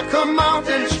like a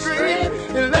mountain stream,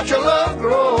 and let your love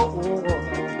grow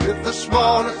with the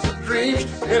smallest of dreams,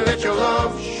 and let your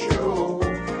love show.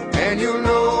 And you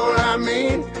know what I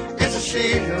mean, it's a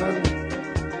season.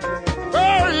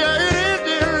 Oh yeah, it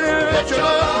is. Let your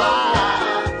love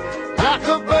fly like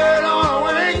a bird on a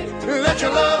wing, let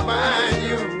your love find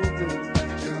you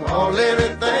to all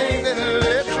living things, and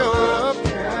let your love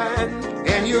shine.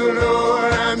 And you know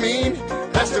what I mean,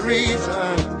 that's the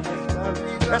reason.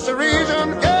 That's the reason.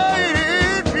 Yeah, it is.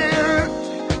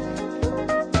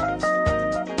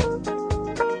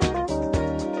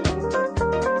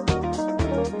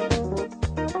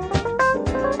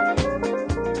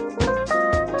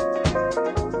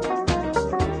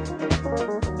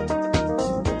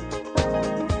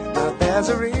 There's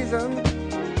a reason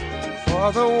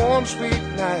for the warm, sweet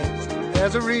nights.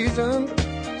 There's a reason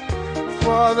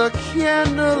for the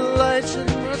candle lights. It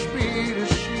must be the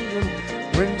season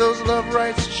when those love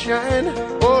lights shine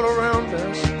all around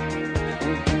us.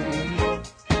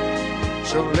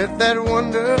 So let that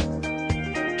wonder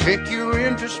take you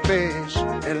into space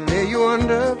and lay you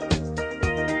under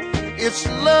its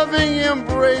loving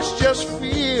embrace. Just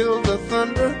feel the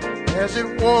thunder as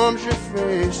it warms your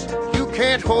face. You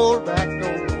can't hold back no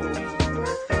more.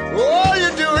 All you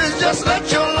do is just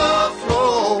let your love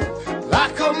flow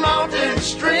like a mountain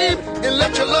stream, and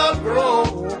let your love grow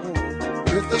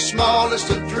with the smallest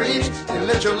of dreams, and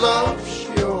let your love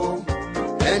show.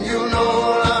 And you know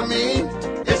what I mean,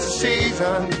 it's a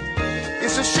season.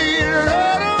 It's a season.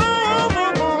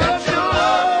 Let your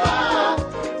love fly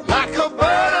like a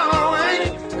bird on a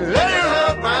wing, let your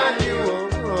love find you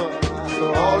for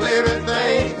all living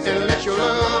things, and let your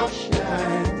love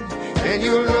shine. And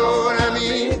you know what I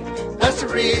mean, that's the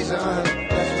reason.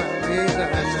 That's my reason.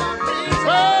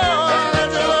 Oh, let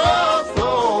your love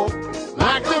flow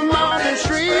like the mountain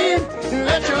stream, and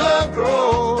let your love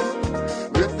grow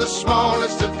with the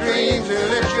smallest of dreams, and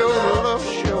let your love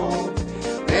show.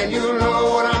 And you know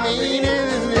what I mean,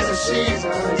 it's a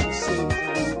season.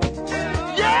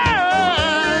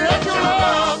 Yeah, let your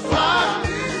love fly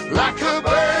like a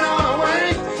bird on a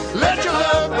wing, let your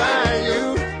love find you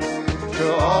to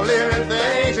all living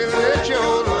things, and let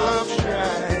your love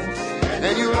shine.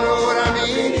 And you know what I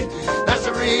mean, that's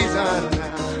the reason.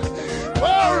 Oh,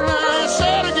 I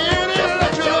said again, and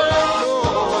let your love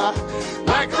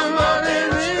grow like the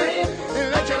mountain stream, and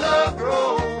let your love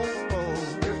grow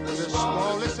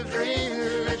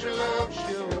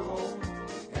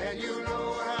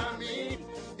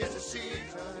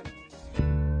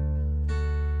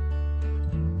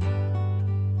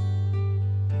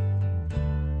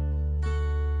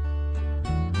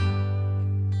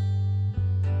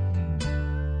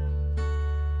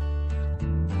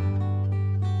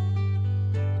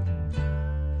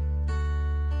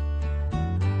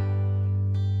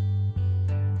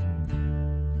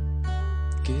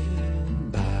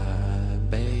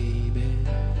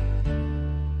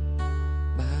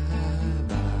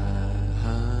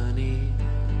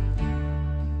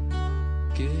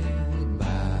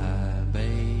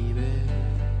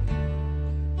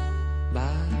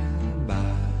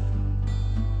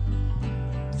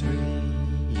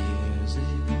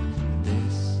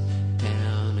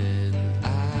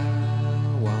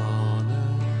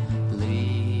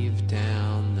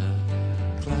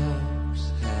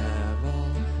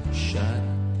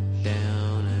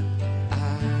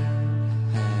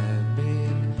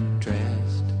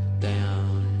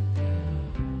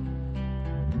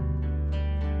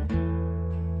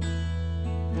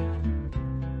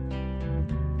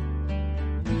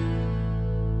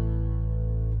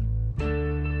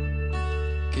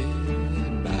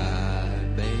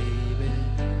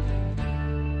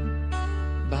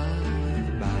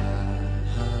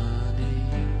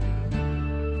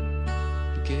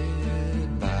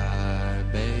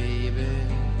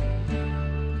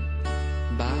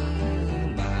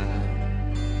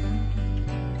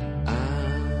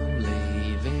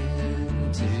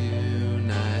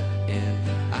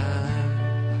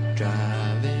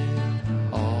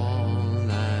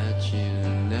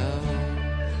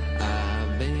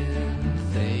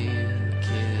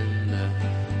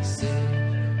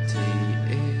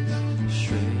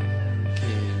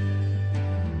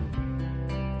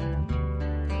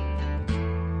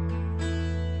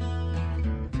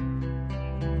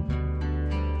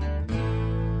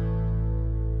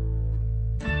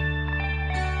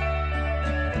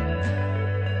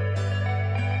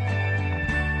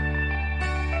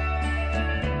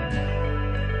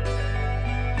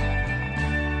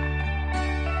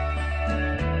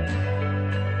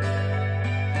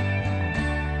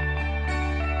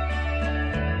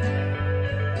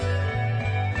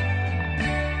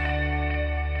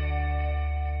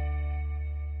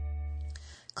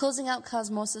Closing out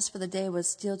Cosmosis for the day was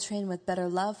Steel Train with Better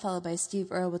Love, followed by Steve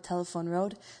Earle with Telephone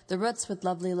Road, The Roots with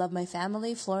Lovely Love My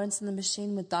Family, Florence and the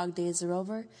Machine with Dog Days Are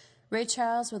Over, Ray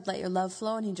Charles with Let Your Love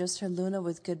Flow, and you just heard Luna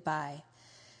with Goodbye.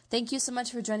 Thank you so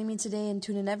much for joining me today, and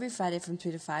tune in every Friday from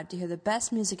 3 to 5 to hear the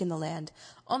best music in the land,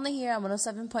 only here on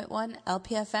 107.1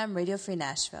 LPFM Radio Free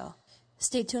Nashville.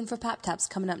 Stay tuned for Pop Tops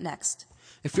coming up next.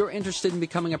 If you're interested in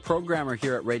becoming a programmer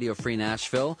here at Radio Free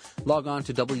Nashville, log on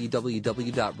to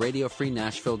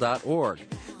www.radiofreenashville.org.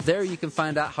 There you can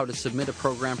find out how to submit a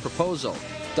program proposal.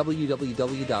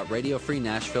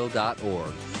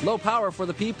 www.radiofreenashville.org. Low power for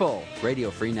the people. Radio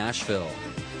Free Nashville.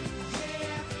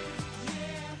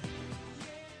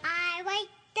 I like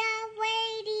the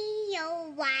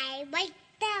radio. I like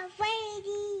the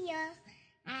radio.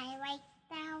 I like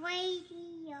the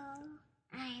radio.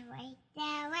 I like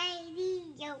the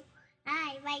radio.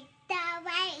 I like the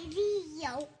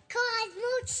radio.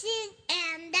 Cosmosis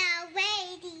and the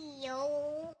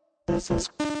radio. This is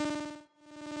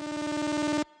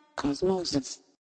Cosmosis.